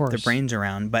to wrap their brains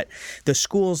around. But the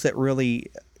schools that really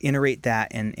iterate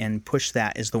that and push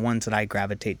that is the ones that I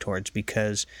gravitate towards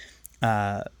because,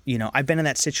 I've been in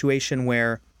that situation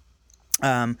where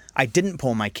I didn't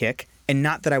pull my kick. And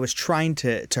not that I was trying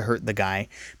to hurt the guy,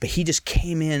 but he just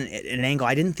came in at an angle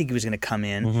I didn't think he was going to come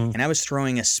in, and I was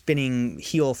throwing a spinning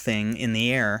heel thing in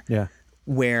the air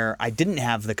where I didn't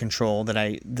have the control that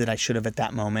I should have at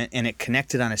that moment, and it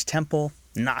connected on his temple,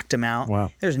 knocked him out.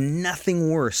 Wow. There's nothing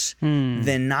worse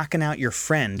than knocking out your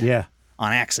friend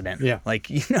on accident. Yeah. Like,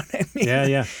 you know what I mean?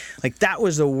 Yeah. Like that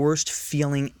was the worst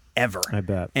feeling ever. I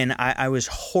bet. And I was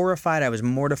horrified. I was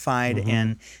mortified,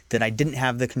 and that I didn't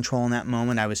have the control in that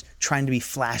moment. I was trying to be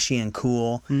flashy and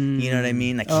cool. You know what I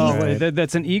mean? Like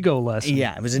that's an ego lesson.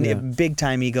 Yeah, it was a big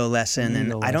time ego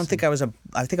lesson. I don't think I was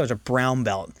I think I was a brown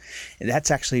belt.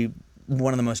 That's actually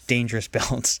one of the most dangerous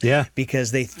belts. Yeah.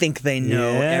 Because they think they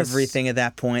know everything at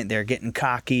that point. They're getting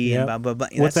cocky and blah, blah, blah.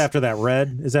 What's after that?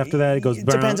 Red? Is after that? It goes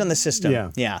brown? Depends on the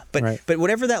system. Yeah. But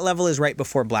whatever that level is right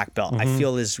before black belt, I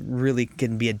feel is really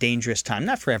can be a dangerous time.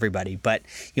 Not for everybody, but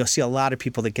you'll see a lot of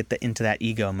people that get into that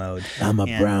ego mode. I'm a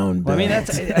brown belt. Well, I mean, I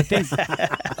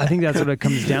think that's what it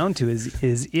comes down to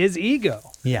is ego.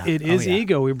 Yeah. It is yeah.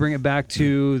 ego. We bring it back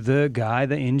to the guy,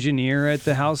 the engineer at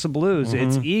the House of Blues.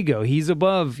 It's ego. He's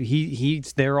above.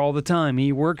 He's there all the time.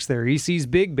 He works there. He sees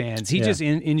big bands. He just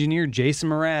engineered Jason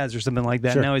Mraz or something like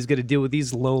that. Sure. Now he's got to deal with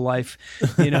these low life,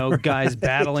 guys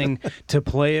battling to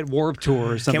play at Warped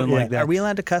Tour or something like that. Are we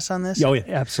allowed to cuss on this? Oh yeah.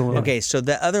 Absolutely. Okay, so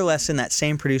the other lesson that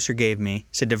same producer gave me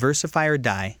said diversify or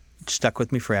die, stuck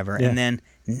with me forever, Yeah. and then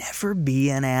never be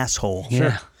an asshole.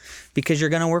 Sure. Because you're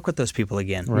going to work with those people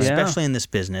again, especially in this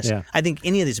business. Yeah. I think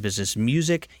any of these businesses,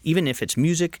 music, even if it's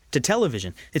music to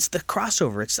television, it's the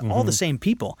crossover. It's all the same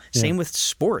people. Same with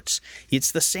sports.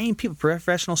 It's the same people.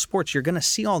 Professional sports. You're going to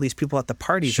see all these people at the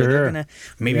parties. Sure. You're going to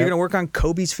maybe you're Yep. going to work on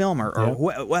Kobe's film or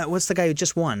Yep. what's the guy who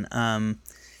just won?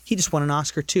 He just won an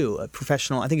Oscar too. A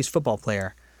professional. I think he's a football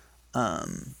player. Oh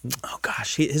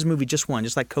gosh, his movie just won,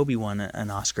 just like Kobe won an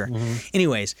Oscar.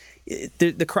 Anyways,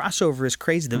 the crossover is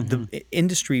crazy. The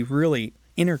industry really,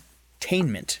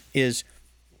 entertainment is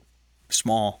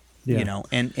small, Yeah.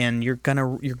 and you're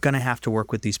gonna have to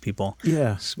work with these people.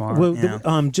 Yeah, Smart. Well,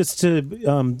 Yeah. just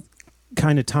to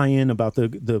kind of tie in about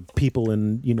the people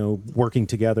and working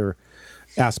together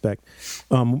aspect.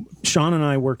 Sean and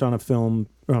I worked on a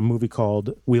movie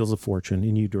called Wheels of Fortune,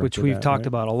 and you directed Which we've that, talked right?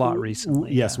 about a lot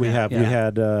recently. Yes, we have. We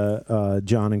had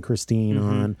John and Christine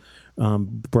on.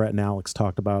 Brett and Alex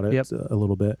talked about it Yep. a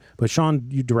little bit, but Sean,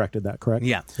 you directed that, correct?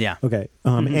 Yeah. Okay.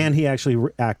 And he actually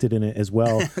acted in it as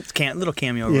well. It's little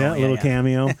cameo role. Yeah, a little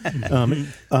cameo.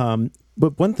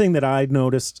 But one thing that I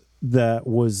noticed that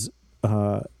was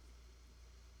a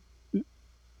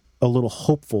little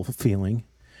hopeful feeling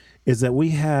is that we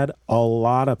had a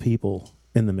lot of people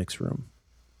in the mix room.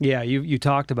 Yeah, you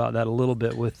talked about that a little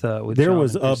bit with There John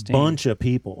was and a Christine. bunch of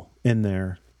people in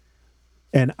there,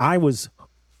 and I was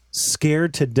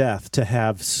scared to death to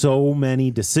have so many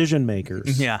decision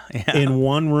makers Yeah. in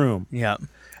one room. Yeah.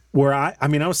 Where I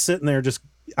was sitting there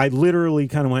I literally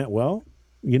kind of went, well,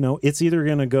 it's either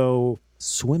going to go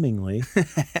swimmingly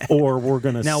or we're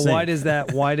going to Now, sink.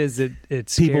 why does it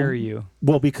scare you?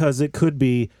 Well, because it could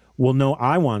be, well, no,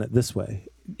 I want it this way.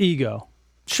 Ego.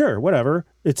 Sure, whatever.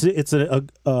 It's a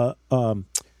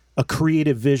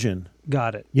creative vision.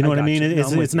 Got it. You know what I got mean? you. No,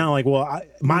 I'm with It's you. not like, well,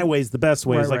 my way's the best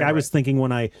way. Right, It's like right, I was thinking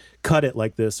when I cut it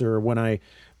like this, or when I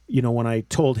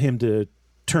told him to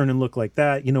turn and look like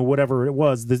that, whatever it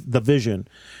was, the vision.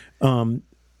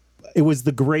 It was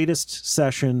the greatest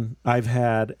session I've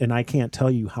had, and I can't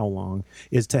tell you how long,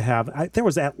 is to have, there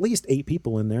was at least 8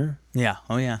 people in there. Yeah.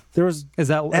 Oh yeah. There was That's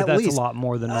least, a lot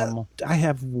more than normal. I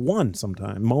have one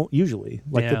sometime, usually.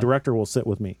 Like the Yeah. director will sit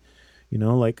with me.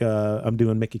 Like I'm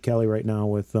doing Mickey Kelly right now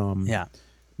with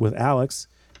with Alex,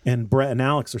 and Brett and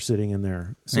Alex are sitting in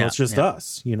there. So Yeah, it's just yeah.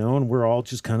 us, and we're all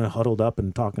just kind of huddled up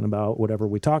and talking about whatever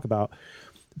we talk about.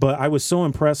 But I was so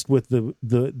impressed with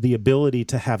the ability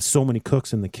to have so many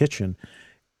cooks in the kitchen,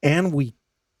 and we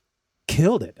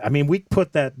killed it. I mean, we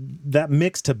put that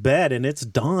mix to bed, and it's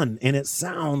done, and it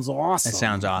sounds awesome. It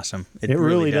sounds awesome. It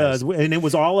really does. And it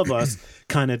was all of us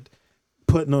kind of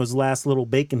putting those last little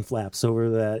bacon flaps over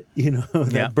that,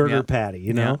 that burger patty,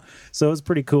 Yeah. So it was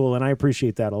pretty cool, and I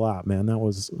appreciate that a lot, man. That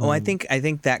was. I think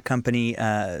that company,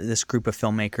 this group of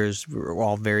filmmakers, were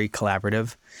all very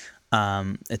collaborative.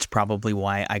 It's probably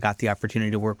why I got the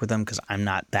opportunity to work with them, because I'm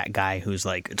not that guy who's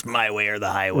like, it's my way or the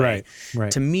highway.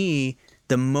 Right. To me,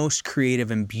 the most creative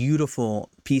and beautiful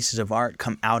pieces of art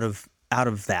come out of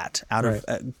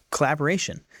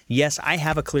collaboration. Yes, I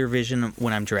have a clear vision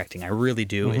when I'm directing. I really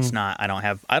do. Mm-hmm. It's not. I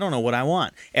don't know what I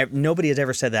want. Nobody has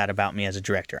ever said that about me as a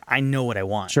director. I know what I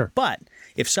want. Sure. But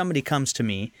if somebody comes to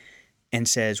me and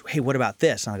says, "Hey, what about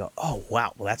this?" and I go, "Oh,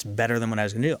 wow, well, that's better than what I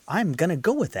was going to do," I'm going to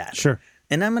go with that. Sure.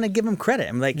 And I'm going to give them credit.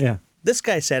 I'm like, Yeah. this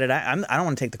guy said it. I don't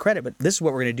want to take the credit, but this is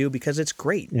what we're going to do because it's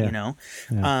great. Yeah.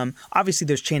 Obviously,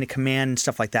 there's chain of command and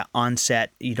stuff like that on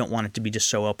set. You don't want it to be just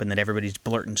so open that everybody's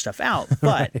blurting stuff out.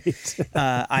 But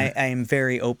I am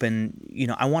very open.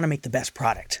 I want to make the best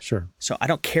product. Sure. So I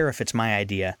don't care if it's my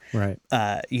idea. Right.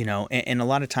 And a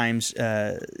lot of times,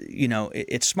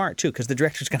 it's smart too, because the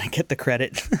director's going to get the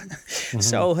credit.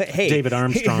 So, hey. David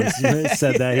Armstrong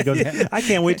said that. He goes, I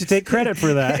can't wait to take credit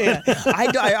for that.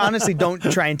 I honestly don't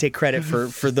try and take credit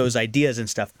for those ideas and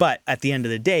stuff. But at the end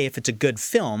of the day, if it's a good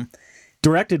film,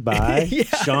 Directed by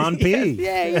Sean P.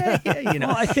 yeah.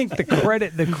 Well, I think the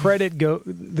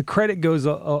credit goes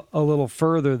a little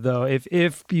further though.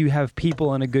 If you have people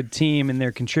on a good team and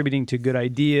they're contributing to good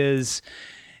ideas,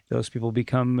 those people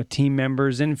become team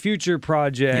members in future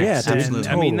projects. Yeah, And, absolutely.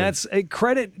 I mean, that's a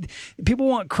credit. People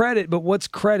want credit, but what's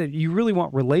credit? You really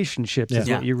want relationships. Is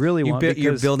what you really want. You're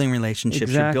because- building relationships.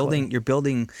 Exactly. You're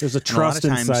building. There's a and lot trust of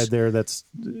times, inside there that's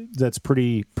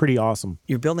pretty awesome.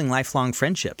 You're building lifelong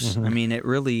friendships. Mm-hmm. I mean,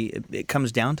 it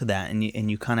comes down to that,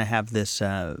 and you kind of have this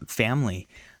family.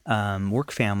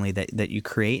 Work family that you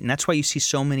create, and that's why you see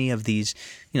so many of these,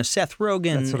 Seth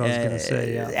Rogen, That's what I was gonna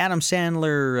say, yeah. Adam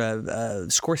Sandler,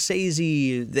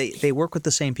 Scorsese. They work with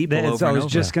the same people over and I over.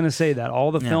 was just going to say that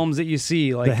all the films that you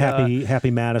see, like The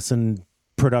Happy Madison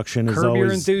production is Curb always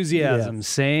Your Enthusiasm,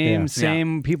 Yeah.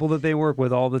 same people that they work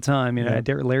with all the time.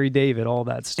 Larry David, all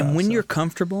that stuff. and when you're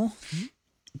comfortable,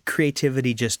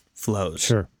 creativity just flows.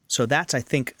 Sure. So that's, I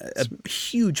think, a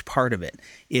huge part of it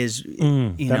is,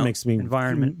 that makes me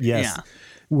environment. Yes. Yeah.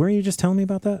 Were you just telling me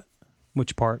about that?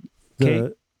 Which part?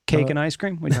 The- Cake and ice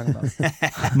cream? What are you talking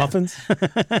about? Muffins?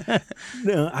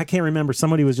 No, I can't remember.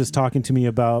 Somebody was just talking to me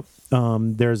about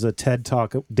there's a TED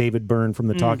Talk, David Byrne from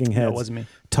the Talking Heads. that wasn't me.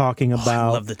 Talking I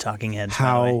about love the Talking Heads. by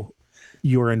the way. how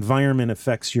your environment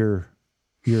affects the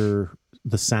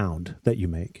sound that you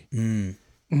make. I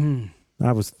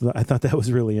thought that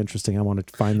was really interesting. I wanted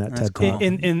to find that TED cool. Talk.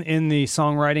 in the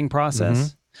songwriting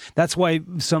process. That's why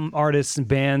some artists and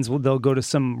bands they'll go to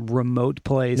some remote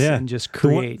place and just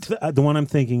create. The one I'm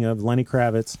thinking of, Lenny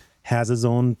Kravitz, has his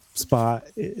own spot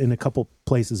in a couple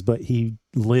places, but he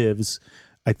lives,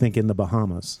 I think, in the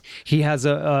Bahamas. He has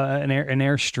an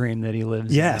airstream that he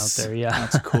lives in out there. Yeah,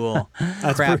 That's cool.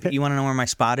 Crap, you want to know where my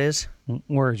spot is?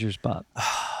 where's your spot?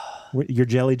 Your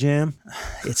Jelly Jam?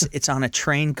 It's on a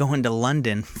train going to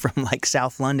London from like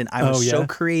South London. I was so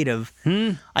creative.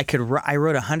 I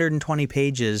wrote 120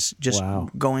 pages just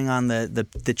going on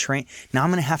the train. Now I'm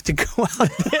going to have to go out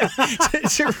there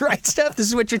to write stuff. This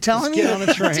is what you're telling me? Get on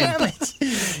a train. Damn it.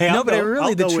 Hey, no, I'll but go- really I'll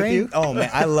the go with train. you. Oh man,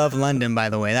 I love London. By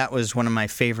the way, that was one of my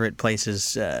favorite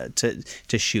places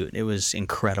to shoot. It was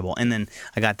incredible. And then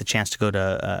I got the chance to go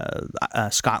to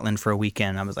Scotland for a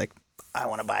weekend. I was like, I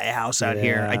want to buy a house out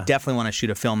here. I definitely want to shoot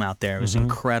a film out there. It was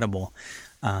incredible.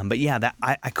 But yeah, that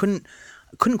I couldn't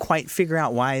quite figure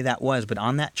out why that was. But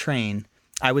on that train,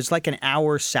 I was like an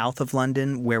hour south of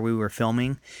London where we were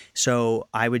filming. So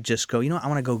I would just go, I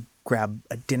want to go grab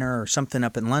a dinner or something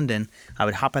up in London. I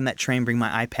would hop on that train, bring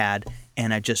my iPad,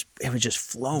 and it was just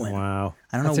flowing. Wow.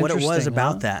 I don't know That's what it was interesting,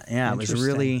 about huh? that. Yeah, it was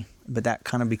really, but that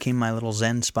kind of became my little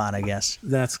Zen spot, I guess.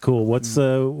 That's cool.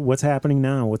 What's happening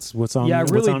now? What's on? Yeah, I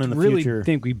what's really, on in the really future?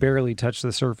 think we barely touched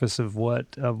the surface of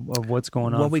what's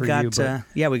going on. Well, we for got you, but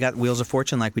we got Wheels of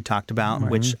Fortune, like we talked about,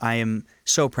 which I am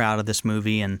so proud of this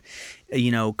movie. And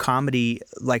comedy,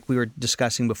 like we were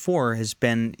discussing before, has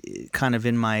been kind of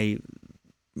in my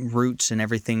roots and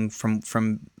everything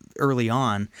from early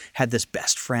on. Had this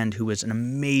best friend who was an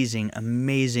amazing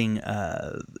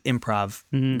improv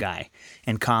guy,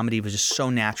 and comedy was just so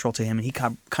natural to him, and he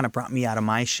kind of brought me out of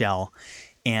my shell.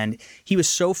 And he was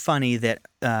so funny that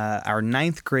our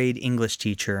 9th grade English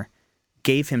teacher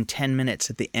gave him 10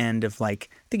 minutes at the end of, like,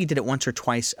 I think he did it once or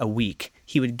twice a week.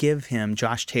 He would give him,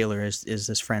 Josh Taylor is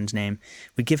this friend's name,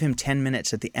 would give him 10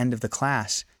 minutes at the end of the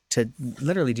class to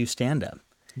literally do stand-up.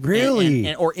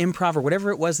 Really? Or improv or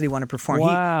whatever it was that he wanted to perform.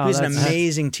 Wow, he was an that's-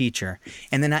 amazing teacher.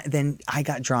 And then I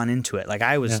got drawn into it. Like,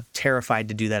 I was terrified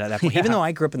to do that at that point, even though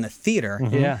I grew up in the theater.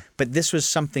 Yeah. But this was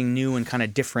something new and kind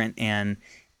of different and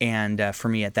for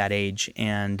me at that age.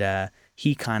 And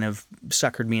he kind of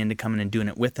suckered me into coming and doing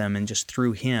it with him, and just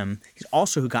through him, he's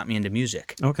also who got me into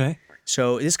music. Okay.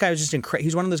 So this guy was just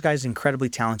he's one of those guys incredibly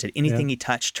talented. Anything he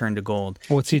touched turned to gold.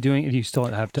 what's he doing? Do you still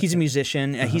have to? He's a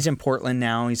musician. He's in Portland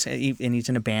now. He's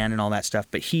in a band and all that stuff.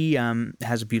 But he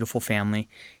has a beautiful family.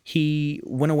 He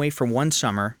went away for one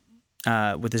summer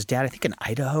with his dad, I think in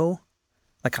Idaho,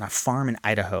 like on a farm in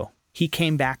Idaho. He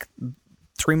came back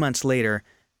 3 months later,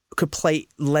 could play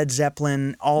Led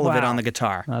Zeppelin, all of it on the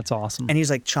guitar. That's awesome. And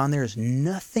he's like, Sean, there is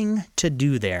nothing to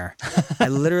do there. I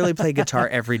literally play guitar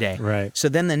every day. Right. So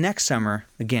then the next summer,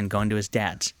 again, going to his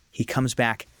dad's, he comes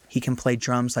back. He can play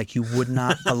drums like you would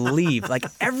not believe, like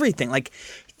everything. Like,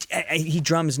 he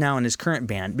drums now in his current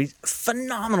band. But he's a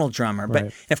phenomenal drummer. Right.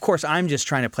 But of course, I'm just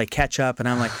trying to play catch up, and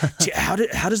I'm like, how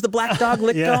does the Black Dog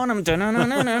lick go? And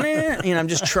I'm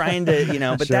just trying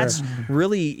to, But Sure. that's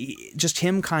really just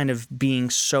him kind of being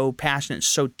so passionate,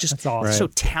 so just That's awesome. so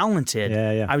talented.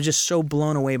 Yeah. I was just so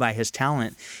blown away by his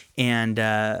talent. And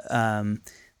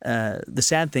the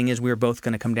sad thing is, we were both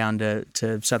going to come down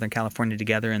to Southern California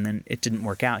together, and then it didn't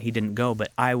work out. He didn't go,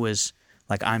 but I was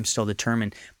like, I'm still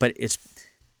determined. But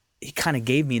he kind of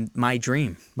gave me my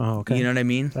dream. Oh, okay. You know what I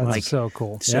mean? That's like, so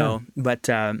cool. So, but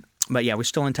yeah, we're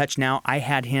still in touch now. I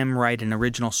had him write an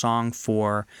original song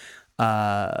for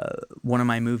one of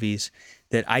my movies.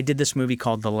 That I did this movie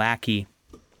called The Lackey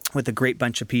with a great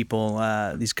bunch of people.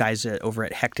 These guys over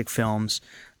at Hectic Films,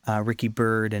 Ricky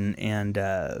Bird and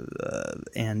a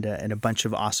bunch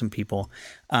of awesome people.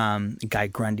 Guy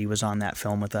Grundy was on that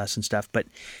film with us and stuff. But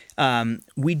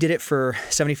we did it for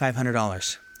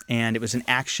 $7,500, and it was an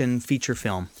action feature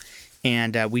film,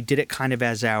 and we did it kind of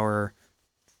as our,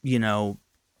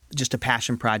 just a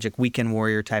passion project, weekend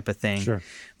warrior type of thing. Sure.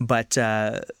 But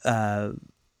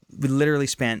we literally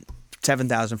spent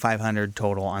 $7,500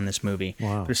 total on this movie.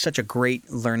 Wow. It was such a great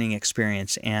learning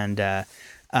experience, and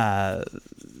I'll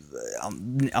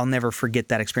never forget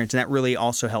that experience. And that really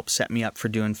also helped set me up for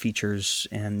doing features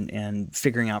and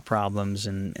figuring out problems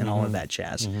and all of that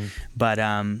jazz. Mm-hmm. But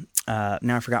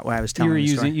now I forgot what I was telling you.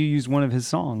 You used one of his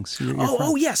songs.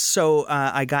 Oh yes. So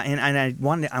I got in, and I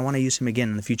want to use him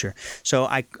again in the future. So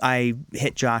I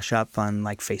hit Josh up on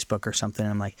like Facebook or something.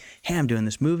 And I'm like, hey, I'm doing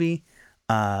this movie.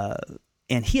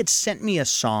 And he had sent me a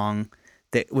song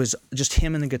that was just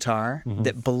him and the guitar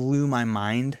that blew my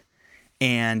mind.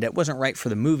 And it wasn't right for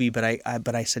the movie, but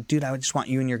I said, dude, I just want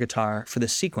you and your guitar for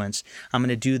this sequence. I'm going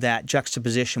to do that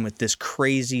juxtaposition with this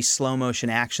crazy slow motion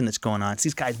action that's going on. It's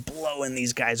these guys blowing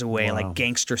these guys away like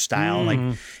gangster style,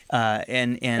 and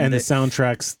the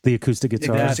soundtrack's the acoustic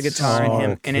guitar. The acoustic guitar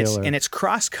and him, and it's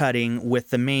cross cutting with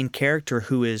the main character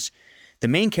who is. The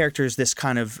main character is this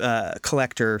kind of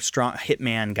collector, strong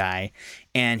hitman guy,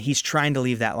 and he's trying to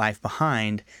leave that life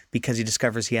behind because he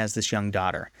discovers he has this young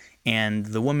daughter. And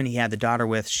the woman he had the daughter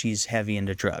with, she's heavy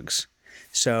into drugs.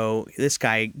 So this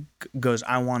guy goes,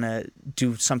 I want to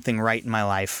do something right in my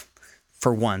life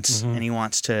for once, and he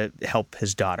wants to help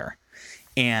his daughter.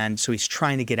 And so he's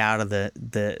trying to get out of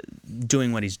the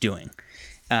doing what he's doing.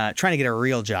 Trying to get a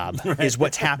real job is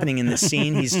what's happening in the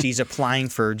scene. He's applying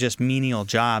for just menial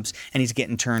jobs, and he's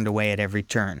getting turned away at every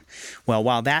turn. Well,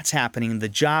 while that's happening, the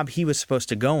job he was supposed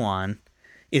to go on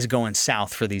is going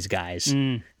south for these guys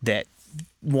that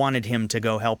wanted him to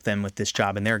go help them with this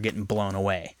job, and they're getting blown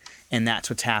away. And that's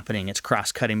what's happening. It's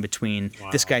cross-cutting between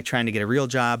this guy trying to get a real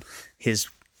job, his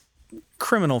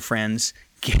criminal friends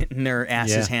getting their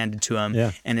asses handed to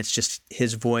him, and it's just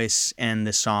his voice and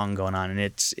the song going on, and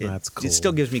That's cool. It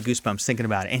still gives me goosebumps thinking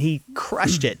about it. And he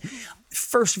crushed it.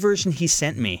 First version he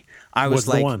sent me, I was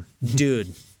like, one.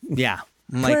 dude, yeah.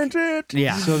 I'm Print it.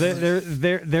 Yeah. So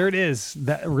there it is.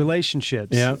 That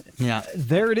relationships. Yeah.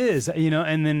 There it is.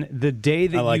 And then the day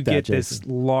that like you that, get this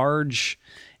Jason. large,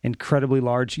 incredibly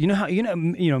large.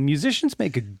 Musicians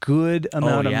make a good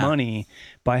amount of money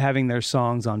by having their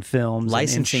songs on films.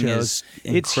 Licensing and in shows.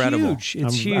 is incredible. It's huge.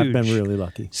 It's huge. I've been really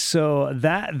lucky. So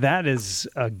that is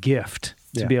a gift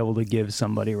to be able to give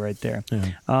somebody right there.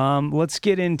 Yeah. Let's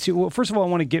get into. Well, first of all, I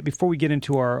want to get before we get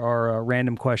into our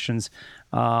random questions.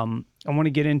 I want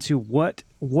to get into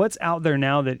what's out there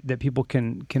now that people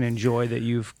can enjoy that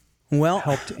you've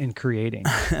helped in creating.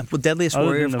 Well, Deadliest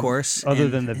Warrior, of course. Other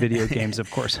than the video games, of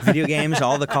course. Video games,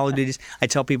 all the Call of Duties. I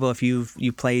tell people if you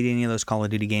played any of those Call of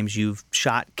Duty games, you've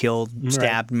shot, killed,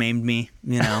 stabbed, maimed me,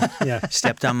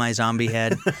 stepped on my zombie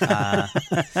head.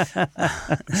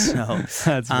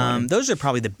 Those are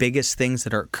probably the biggest things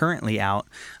that are currently out.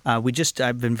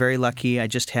 I've been very lucky. I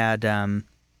just had...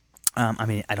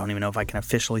 I don't even know if I can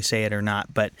officially say it or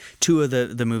not, but two of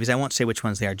the movies, I won't say which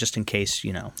ones they are, just in case,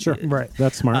 Sure, right.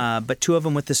 That's smart. But two of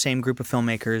them with the same group of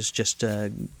filmmakers just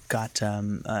got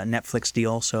a Netflix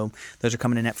deal, so those are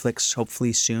coming to Netflix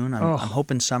hopefully soon. I'm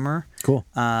hoping summer. Cool.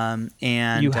 And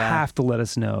you have to let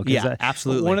us know. Yeah,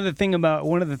 absolutely. One of the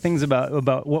things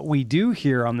about what we do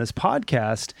here on this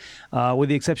podcast, with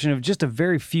the exception of just a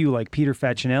very few like Peter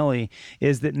Facinelli,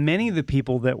 is that many of the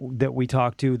people that we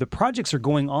talk to, the projects are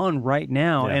going on right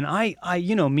now, and I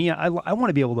want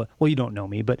to be able to. Well, you don't know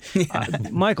me, but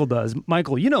Michael does.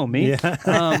 Michael, you know me. Yeah.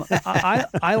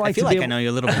 I like feel to like be I know you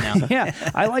a little bit now. Yeah,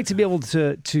 I like to be able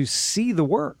to see the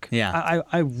work. Yeah,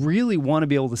 I really want to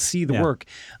be able to see the work.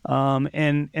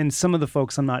 And some of the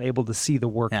folks I'm not able to see the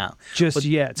work just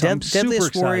yet. So I'm super Deadliest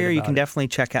excited Warrior, you can about it. definitely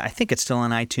check out. I think it's still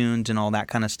on iTunes and all that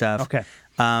kind of stuff. Okay.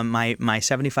 My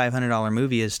 $7,500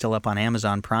 movie is still up on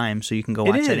Amazon Prime, so you can go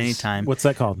watch it anytime. What's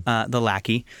that called? The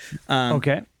Lackey.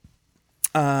 Okay.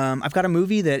 I've got a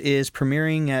movie that is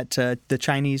premiering at the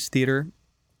Chinese Theater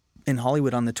in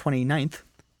Hollywood on the 29th.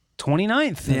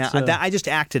 29th. Yeah, I just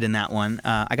acted in that one.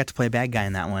 I got to play a bad guy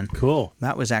in that one. Cool.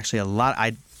 That was actually a lot.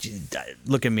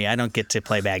 Look at me. I don't get to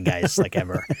play bad guys like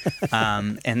ever.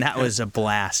 And that was a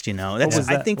blast, That's,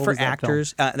 I think for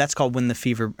actors, that's called When the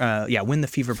Fever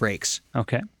Breaks.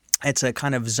 Okay. It's a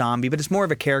kind of zombie, but it's more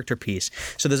of a character piece.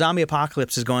 So the zombie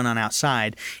apocalypse is going on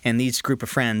outside, and these group of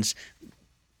friends,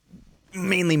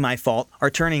 mainly my fault, are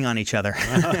turning on each other,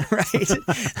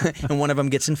 right? And one of them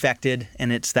gets infected,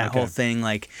 and it's that whole thing.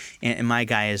 Like, and my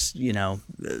guy is,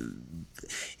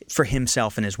 for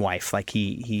himself and his wife. Like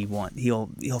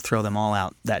he'll throw them all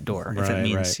out that door if it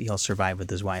means he'll survive with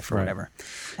his wife or whatever.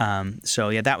 So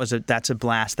yeah, that's a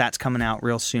blast. That's coming out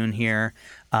real soon here.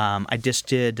 I just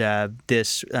did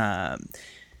this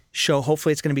show.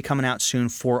 Hopefully, it's going to be coming out soon.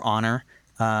 For Honor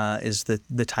is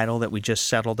the title that we just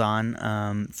settled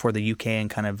on for the UK and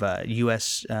kind of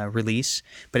US release.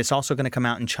 But it's also going to come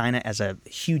out in China as a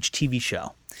huge TV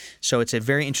show. So it's a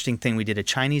very interesting thing. We did a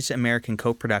Chinese-American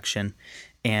co-production.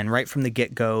 And right from the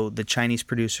get-go, the Chinese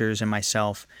producers and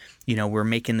myself, we're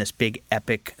making this big,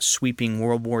 epic, sweeping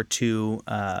World War II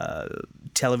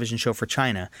television show for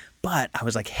China. But I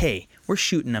was like, hey, we're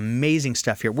shooting amazing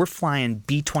stuff here. We're flying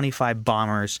B-25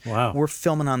 bombers. Wow. We're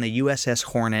filming on the USS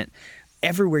Hornet.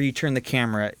 Everywhere you turn the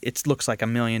camera, it looks like $1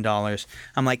 million.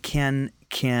 I'm like, can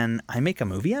I make a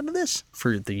movie out of this?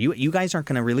 For the you guys aren't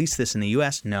going to release this in the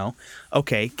U.S.? No.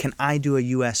 Okay, can I do a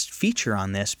U.S. feature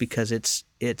on this because it's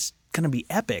going to be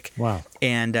epic? Wow.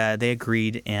 And they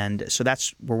agreed, and so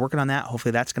we're working on that.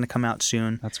 Hopefully that's going to come out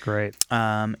soon. That's great.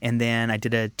 And then I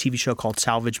did a TV show called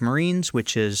Salvage Marines,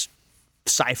 which is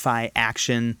sci-fi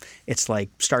action. It's like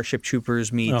Starship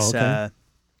Troopers meets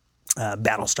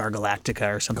Battlestar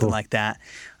Galactica or something like that.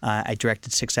 I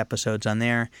directed 6 episodes on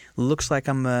there. Looks like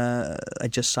I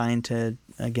just signed to,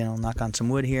 again, I'll knock on some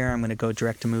wood here. I'm going to go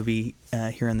direct a movie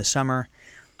here in the summer.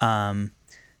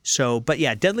 But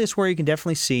yeah, Deadliest Warrior you can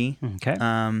definitely see. Okay.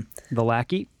 The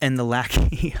Lackey. And The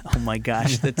Lackey. Oh my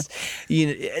gosh, that's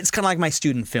it's kind of like my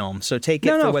student film. So take it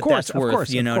for what that's worth. Course,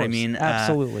 you know what I mean?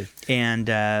 Absolutely.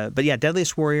 But yeah,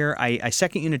 Deadliest Warrior. I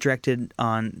second unit directed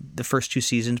on the first 2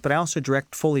 seasons, but I also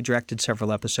fully directed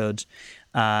several episodes.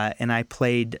 And I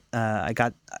played.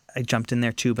 I jumped in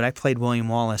there too, but I played William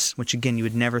Wallace, which again you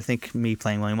would never think me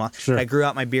playing William Wallace. Sure. I grew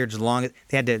out my beard as long as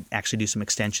they had to actually do some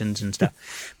extensions and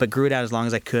stuff, but grew it out as long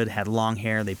as I could. Had long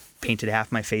hair. They painted half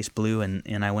my face blue,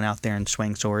 and I went out there and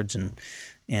swung swords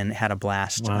and had a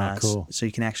blast. Wow, cool. So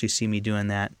you can actually see me doing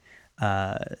that.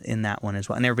 In that one as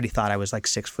well, and everybody thought I was like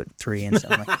 6'3", and so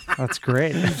I'm like, that's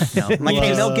great. No. I'm like,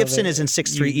 hey, Mel Gibson isn't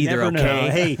 6'3" either. Okay,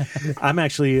 Hey, I'm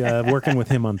actually working with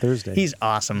him on Thursday. He's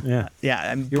awesome. Yeah.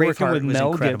 You're working with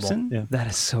Mel incredible. Gibson. Yeah. That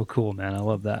is so cool, man. I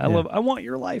love that. I want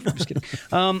your life. I'm just kidding.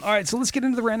 All right, so let's get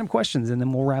into the random questions, and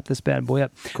then we'll wrap this bad boy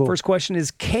up. Cool. First question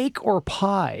is cake or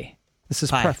pie? This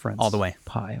is Pie, preference. all the way.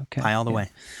 Pie. Okay. Pie all the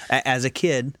way. As a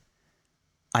kid,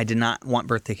 I did not want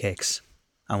birthday cakes.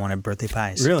 I wanted birthday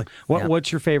pies. Really?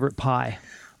 What's your favorite pie?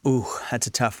 Ooh, that's a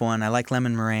tough one. I like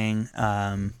lemon meringue.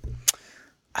 I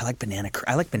like banana.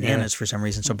 I like bananas for some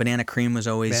reason. So banana cream was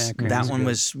always that one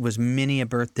was mini a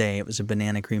birthday. It was a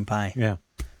banana cream pie. Yeah.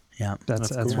 Yeah,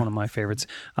 that's one of my favorites.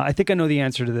 I think I know the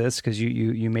answer to this because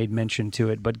you made mention to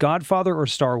it. But Godfather or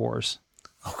Star Wars?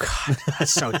 Oh God,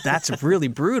 that's really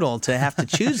brutal to have to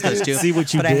choose those two. See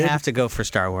what you but did? I have to go for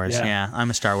Star Wars. Yeah,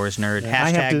 I'm a Star Wars nerd.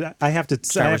 Yeah. I have to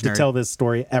tell this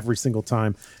story every single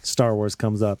time Star Wars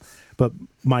comes up. But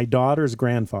my daughter's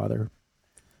grandfather,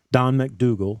 Don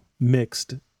McDougal,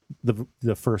 mixed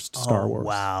the first Star Wars.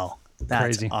 Wow,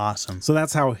 that's crazy. Awesome. So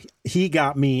that's how he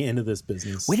got me into this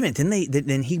business. Wait a minute,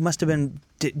 then he must have been.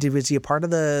 Was he a part of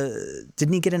the?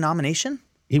 Didn't he get a nomination?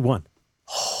 He won.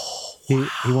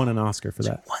 He won an Oscar for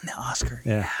that. Won the Oscar.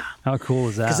 Yeah. How cool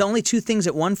is that? Because the only 2 things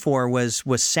it won for was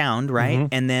sound, right?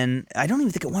 Mm-hmm. And then I don't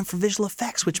even think it won for visual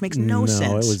effects, which makes no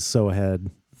sense. No, it was so ahead.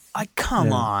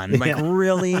 Come on. Like,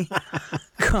 really?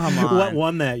 Come on. What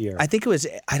won that year? I think it was,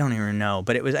 I don't even know,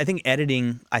 but it was, I think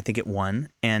editing, I think it won,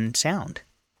 and sound.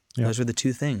 Yep. Those were the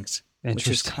 2 things. Which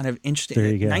is kind of interesting. There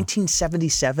you go.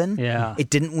 1977, it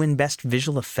didn't win Best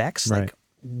Visual Effects. Right. Like,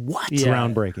 what? Yeah.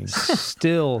 Groundbreaking.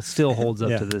 Still holds up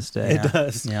to this day. It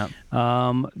does. Yeah.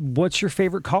 What's your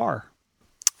favorite car?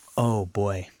 Oh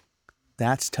boy,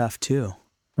 that's tough too.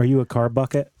 Are you a car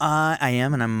bucket? I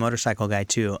am, and I'm a motorcycle guy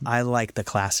too. I like the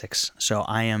classics, so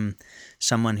I am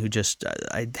someone who just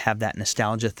I have that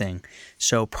nostalgia thing.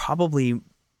 So probably,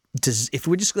 if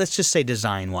we let's just say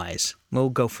design wise, we'll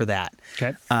go for that.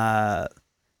 Okay.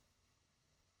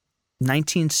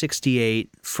 1968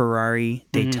 Ferrari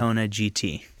Daytona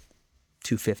GT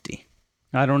 250.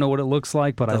 I don't know what it looks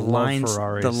like, but I love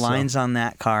Ferrari. The lines on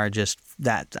that car, I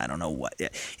don't know what.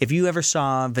 If you ever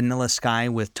saw Vanilla Sky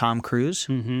with Tom Cruise,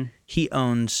 he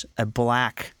owns a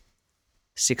black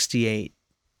 68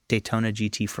 Daytona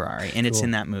GT Ferrari, and it's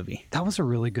in that movie. That was a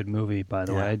really good movie, by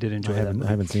the way. I did enjoy that movie.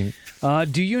 I haven't seen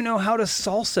it. Do you know how to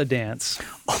salsa dance?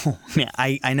 Oh man,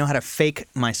 I know how to fake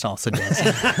my salsa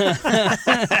dancing.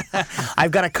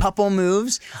 I've got a couple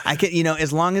moves. I can,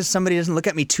 as long as somebody doesn't look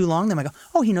at me too long, then I go,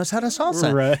 oh, he knows how to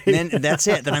salsa. Right. And then that's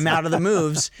it. Then I'm out of the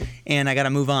moves, and I got to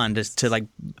move on to like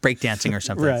breakdancing or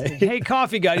something. Right. Hey,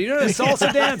 coffee guy, you know how to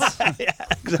salsa dance? Yeah,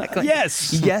 exactly.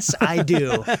 Yes. Yes, I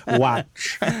do.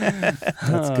 Watch.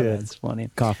 That's good. That's funny.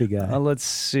 Coffee guy. Let's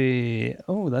see.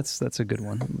 Oh, that's a good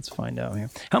one. Let's find out here.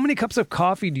 How many cups of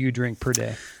coffee do you drink per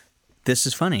day? This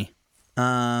is funny.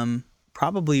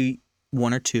 Probably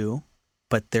 1 or 2,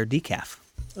 but they're decaf.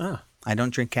 Ah. I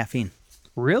don't drink caffeine.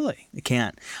 Really? I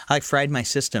can't. I fried my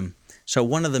system. So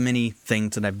one of the many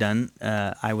things that I've done,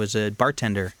 I was a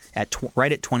bartender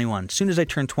right at 21. As soon as I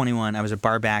turned 21, I was a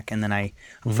bar back, and then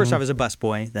first I was a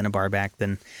busboy, then a bar back.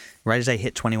 Then right as I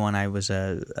hit 21, I was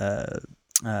a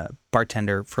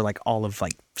bartender for like all of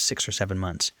like 6 or 7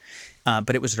 months.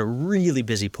 But it was at a really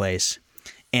busy place.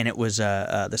 And it was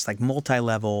this like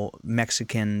multi-level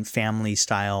Mexican family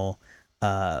style,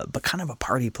 but kind of a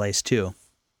party place too,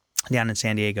 down in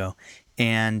San Diego.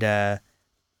 And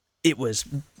it was,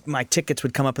 my tickets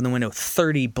would come up in the window,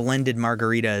 30 blended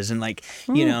margaritas, and like,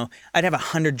 I'd have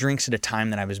 100 drinks at a time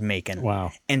that I was making.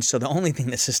 Wow. And so the only thing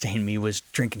that sustained me was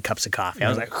drinking cups of coffee. I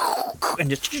was like, and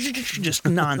just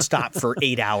nonstop for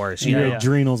 8 hours. Your Yeah.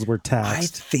 adrenals were I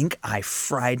taxed. think I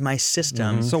fried my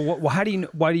system. So why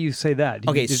do you say that?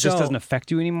 Okay, it just so- doesn't affect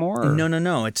you anymore? Or?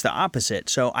 No. It's the opposite.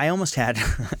 So I almost had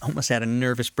a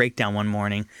nervous breakdown one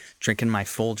morning drinking my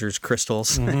Folgers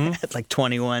crystals at like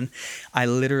 21. I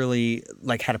literally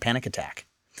like had a panic attack.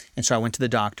 And so I went to the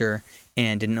doctor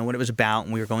and didn't know what it was about.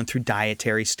 And we were going through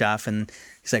dietary stuff. And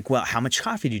he's like, well, how much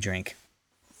coffee do you drink?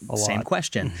 Same lot.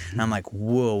 question. And I'm like,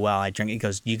 whoa, well, I drink. He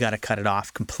goes, you got to cut it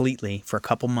off completely for a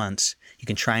couple months. You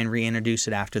can try and reintroduce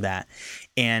it after that.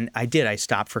 And I did. I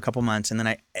stopped for a couple months. And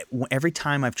then every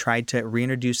time I've tried to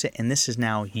reintroduce it, and this is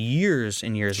now years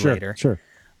and years later, Sure.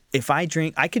 if I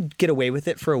drink, I could get away with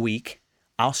it for a week.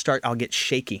 I'll get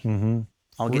shaky.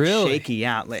 I'll get Really? shaky,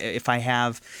 yeah. If I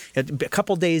have a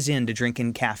couple days into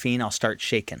drinking caffeine, I'll start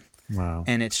shaking. Wow.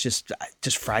 And it just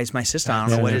fries my system. I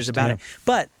don't know what it is about yeah. it.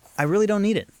 But I really don't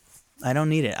need it. I don't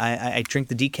need it. I drink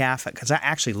the decaf because I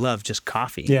actually love just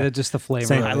coffee. Yeah. Just the flavor.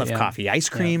 Same. of I it, love yeah. coffee ice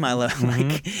cream. I love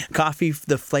like coffee.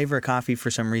 The flavor of coffee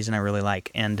for some reason I really like,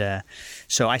 and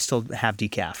so I still have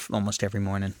decaf almost every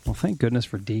morning. Well, thank goodness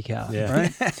for decaf, Yeah.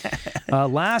 right?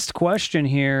 Last question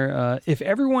here. If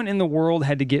everyone in the world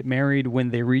had to get married when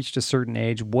they reached a certain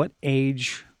age, what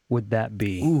age would that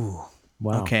be? Ooh.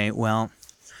 Wow. Okay. Well,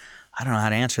 I don't know how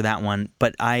to answer that one,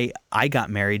 but I got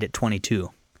married at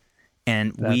 22,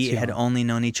 and we That's had young. only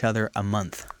known each other a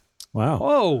month. Wow.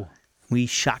 Whoa. We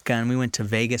shotgun. We went to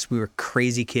Vegas. We were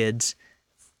crazy kids.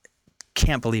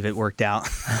 Can't believe it worked out.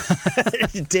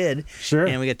 It did. Sure.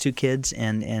 And we got 2 kids,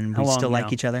 and How we long still now?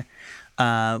 like each other.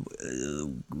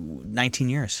 19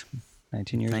 years.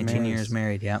 19 years 19 married. years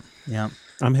married. Yep. Yep.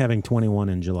 I'm having 21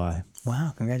 in July.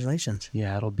 Wow. Congratulations.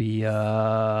 Yeah, it'll be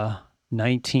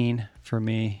 19 for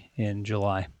me in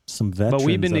July. Some veterans. But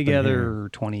we've been up in here. together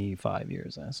 25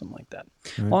 years, something like that.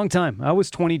 Long time. I was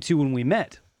 22 when we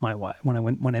met my wife.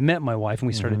 When I met my wife and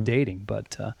we started dating,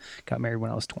 but got married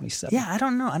when I was 27. Yeah. I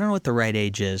don't know. I don't know what the right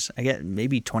age is. I get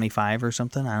maybe 25 or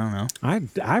something. I don't know.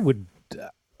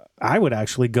 I would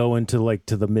actually go into like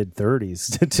to the mid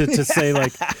 30s to say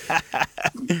like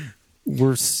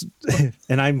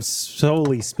and I'm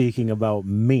solely speaking about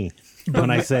me when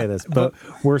I say this, but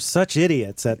we're such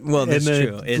idiots in that's the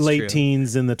true. It's late true.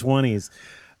 teens, in the 20s.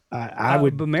 I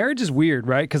would. But marriage is weird,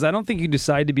 right? Because I don't think you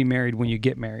decide to be married when you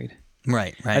get married.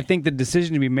 Right. Right. I think the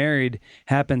decision to be married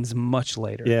happens much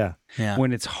later. Yeah. Yeah.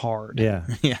 When it's hard. Yeah.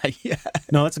 Yeah. Yeah.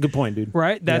 No, that's a good point, dude.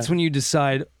 Right? That's when you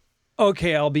decide,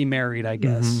 okay, I'll be married, I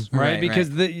guess. Right? Right, Because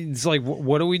it's like,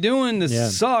 what are we doing? This Yeah.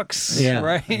 sucks. Yeah.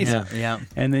 Right? Yeah. Yeah.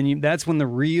 And then that's when the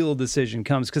real decision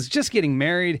comes. Because just getting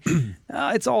married,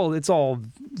 it's all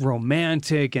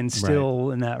romantic and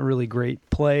still in that really great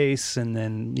place. And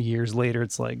then years later,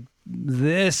 it's like,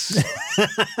 this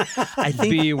I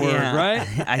think B word, yeah, right?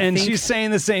 I think, she's saying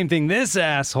the same thing. This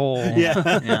asshole. Yeah.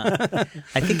 yeah.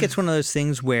 I think it's one of those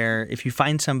things where if you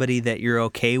find somebody that you're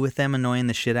okay with them annoying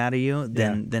the shit out of you,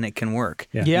 then it can work.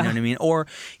 Yeah. You know what I mean? Or,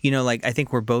 like I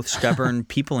think we're both stubborn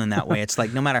people in that way. It's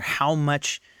like no matter how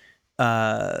much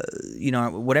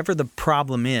whatever the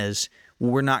problem is,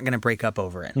 we're not going to break up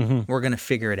over it. We're going to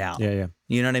figure it out. Yeah. Yeah.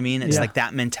 You know what I mean? It's Yeah. like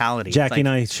that mentality. Jackie Like, and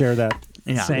I share that.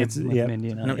 yeah. Same It's- with yeah.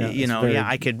 Mindy and I. No, Yeah, it's very-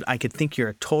 I could think you're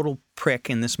a total prick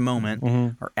in this moment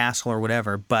or asshole or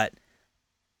whatever, but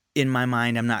in my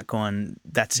mind, I'm not going,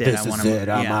 that's it. This I want is to it.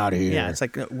 I'm outta here. Yeah, it's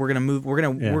like we're gonna move. We're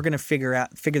gonna figure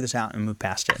this out and move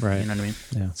past it. Right. You know what I mean?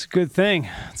 Yeah. It's a good thing.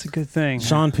 It's a good thing.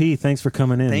 Sean P., thanks for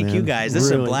coming in. Thank man. you guys. This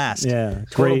is a Really, blast. Yeah,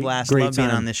 Total blast. Great Love being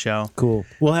time. on this show. Cool.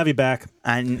 We'll have you back.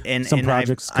 And Some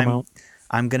projects come out.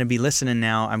 I'm going to be listening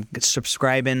now. I'm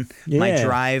subscribing. My Yeah.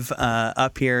 drive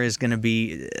up here is going to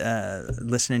be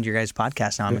listening to your guys'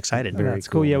 podcast now. I'm excited. Very That's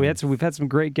cool. cool, Yeah, man. we've had some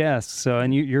great guests. So,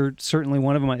 and you're certainly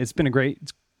one of them. It's been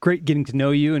it's great getting to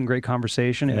know you and great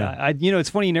conversation. Yeah. It's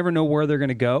funny. You never know where they're going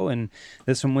to go, and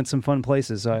this one went some fun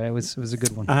places. So it was a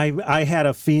good one. I had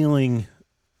a feeling.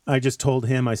 I just told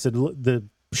him. I said, "Look, the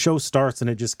show starts and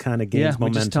it just kind of gains Yeah, we just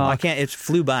momentum." talked. I can't. It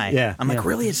flew by. Yeah. I'm like, Yeah.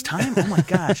 really? It's time? Oh my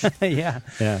gosh. yeah.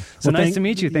 Yeah. So nice to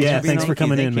meet you. Thanks yeah, for being thanks on. for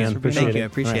coming in, Thank you. man. Thank Appreciate you. I it.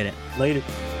 appreciate All right. Later.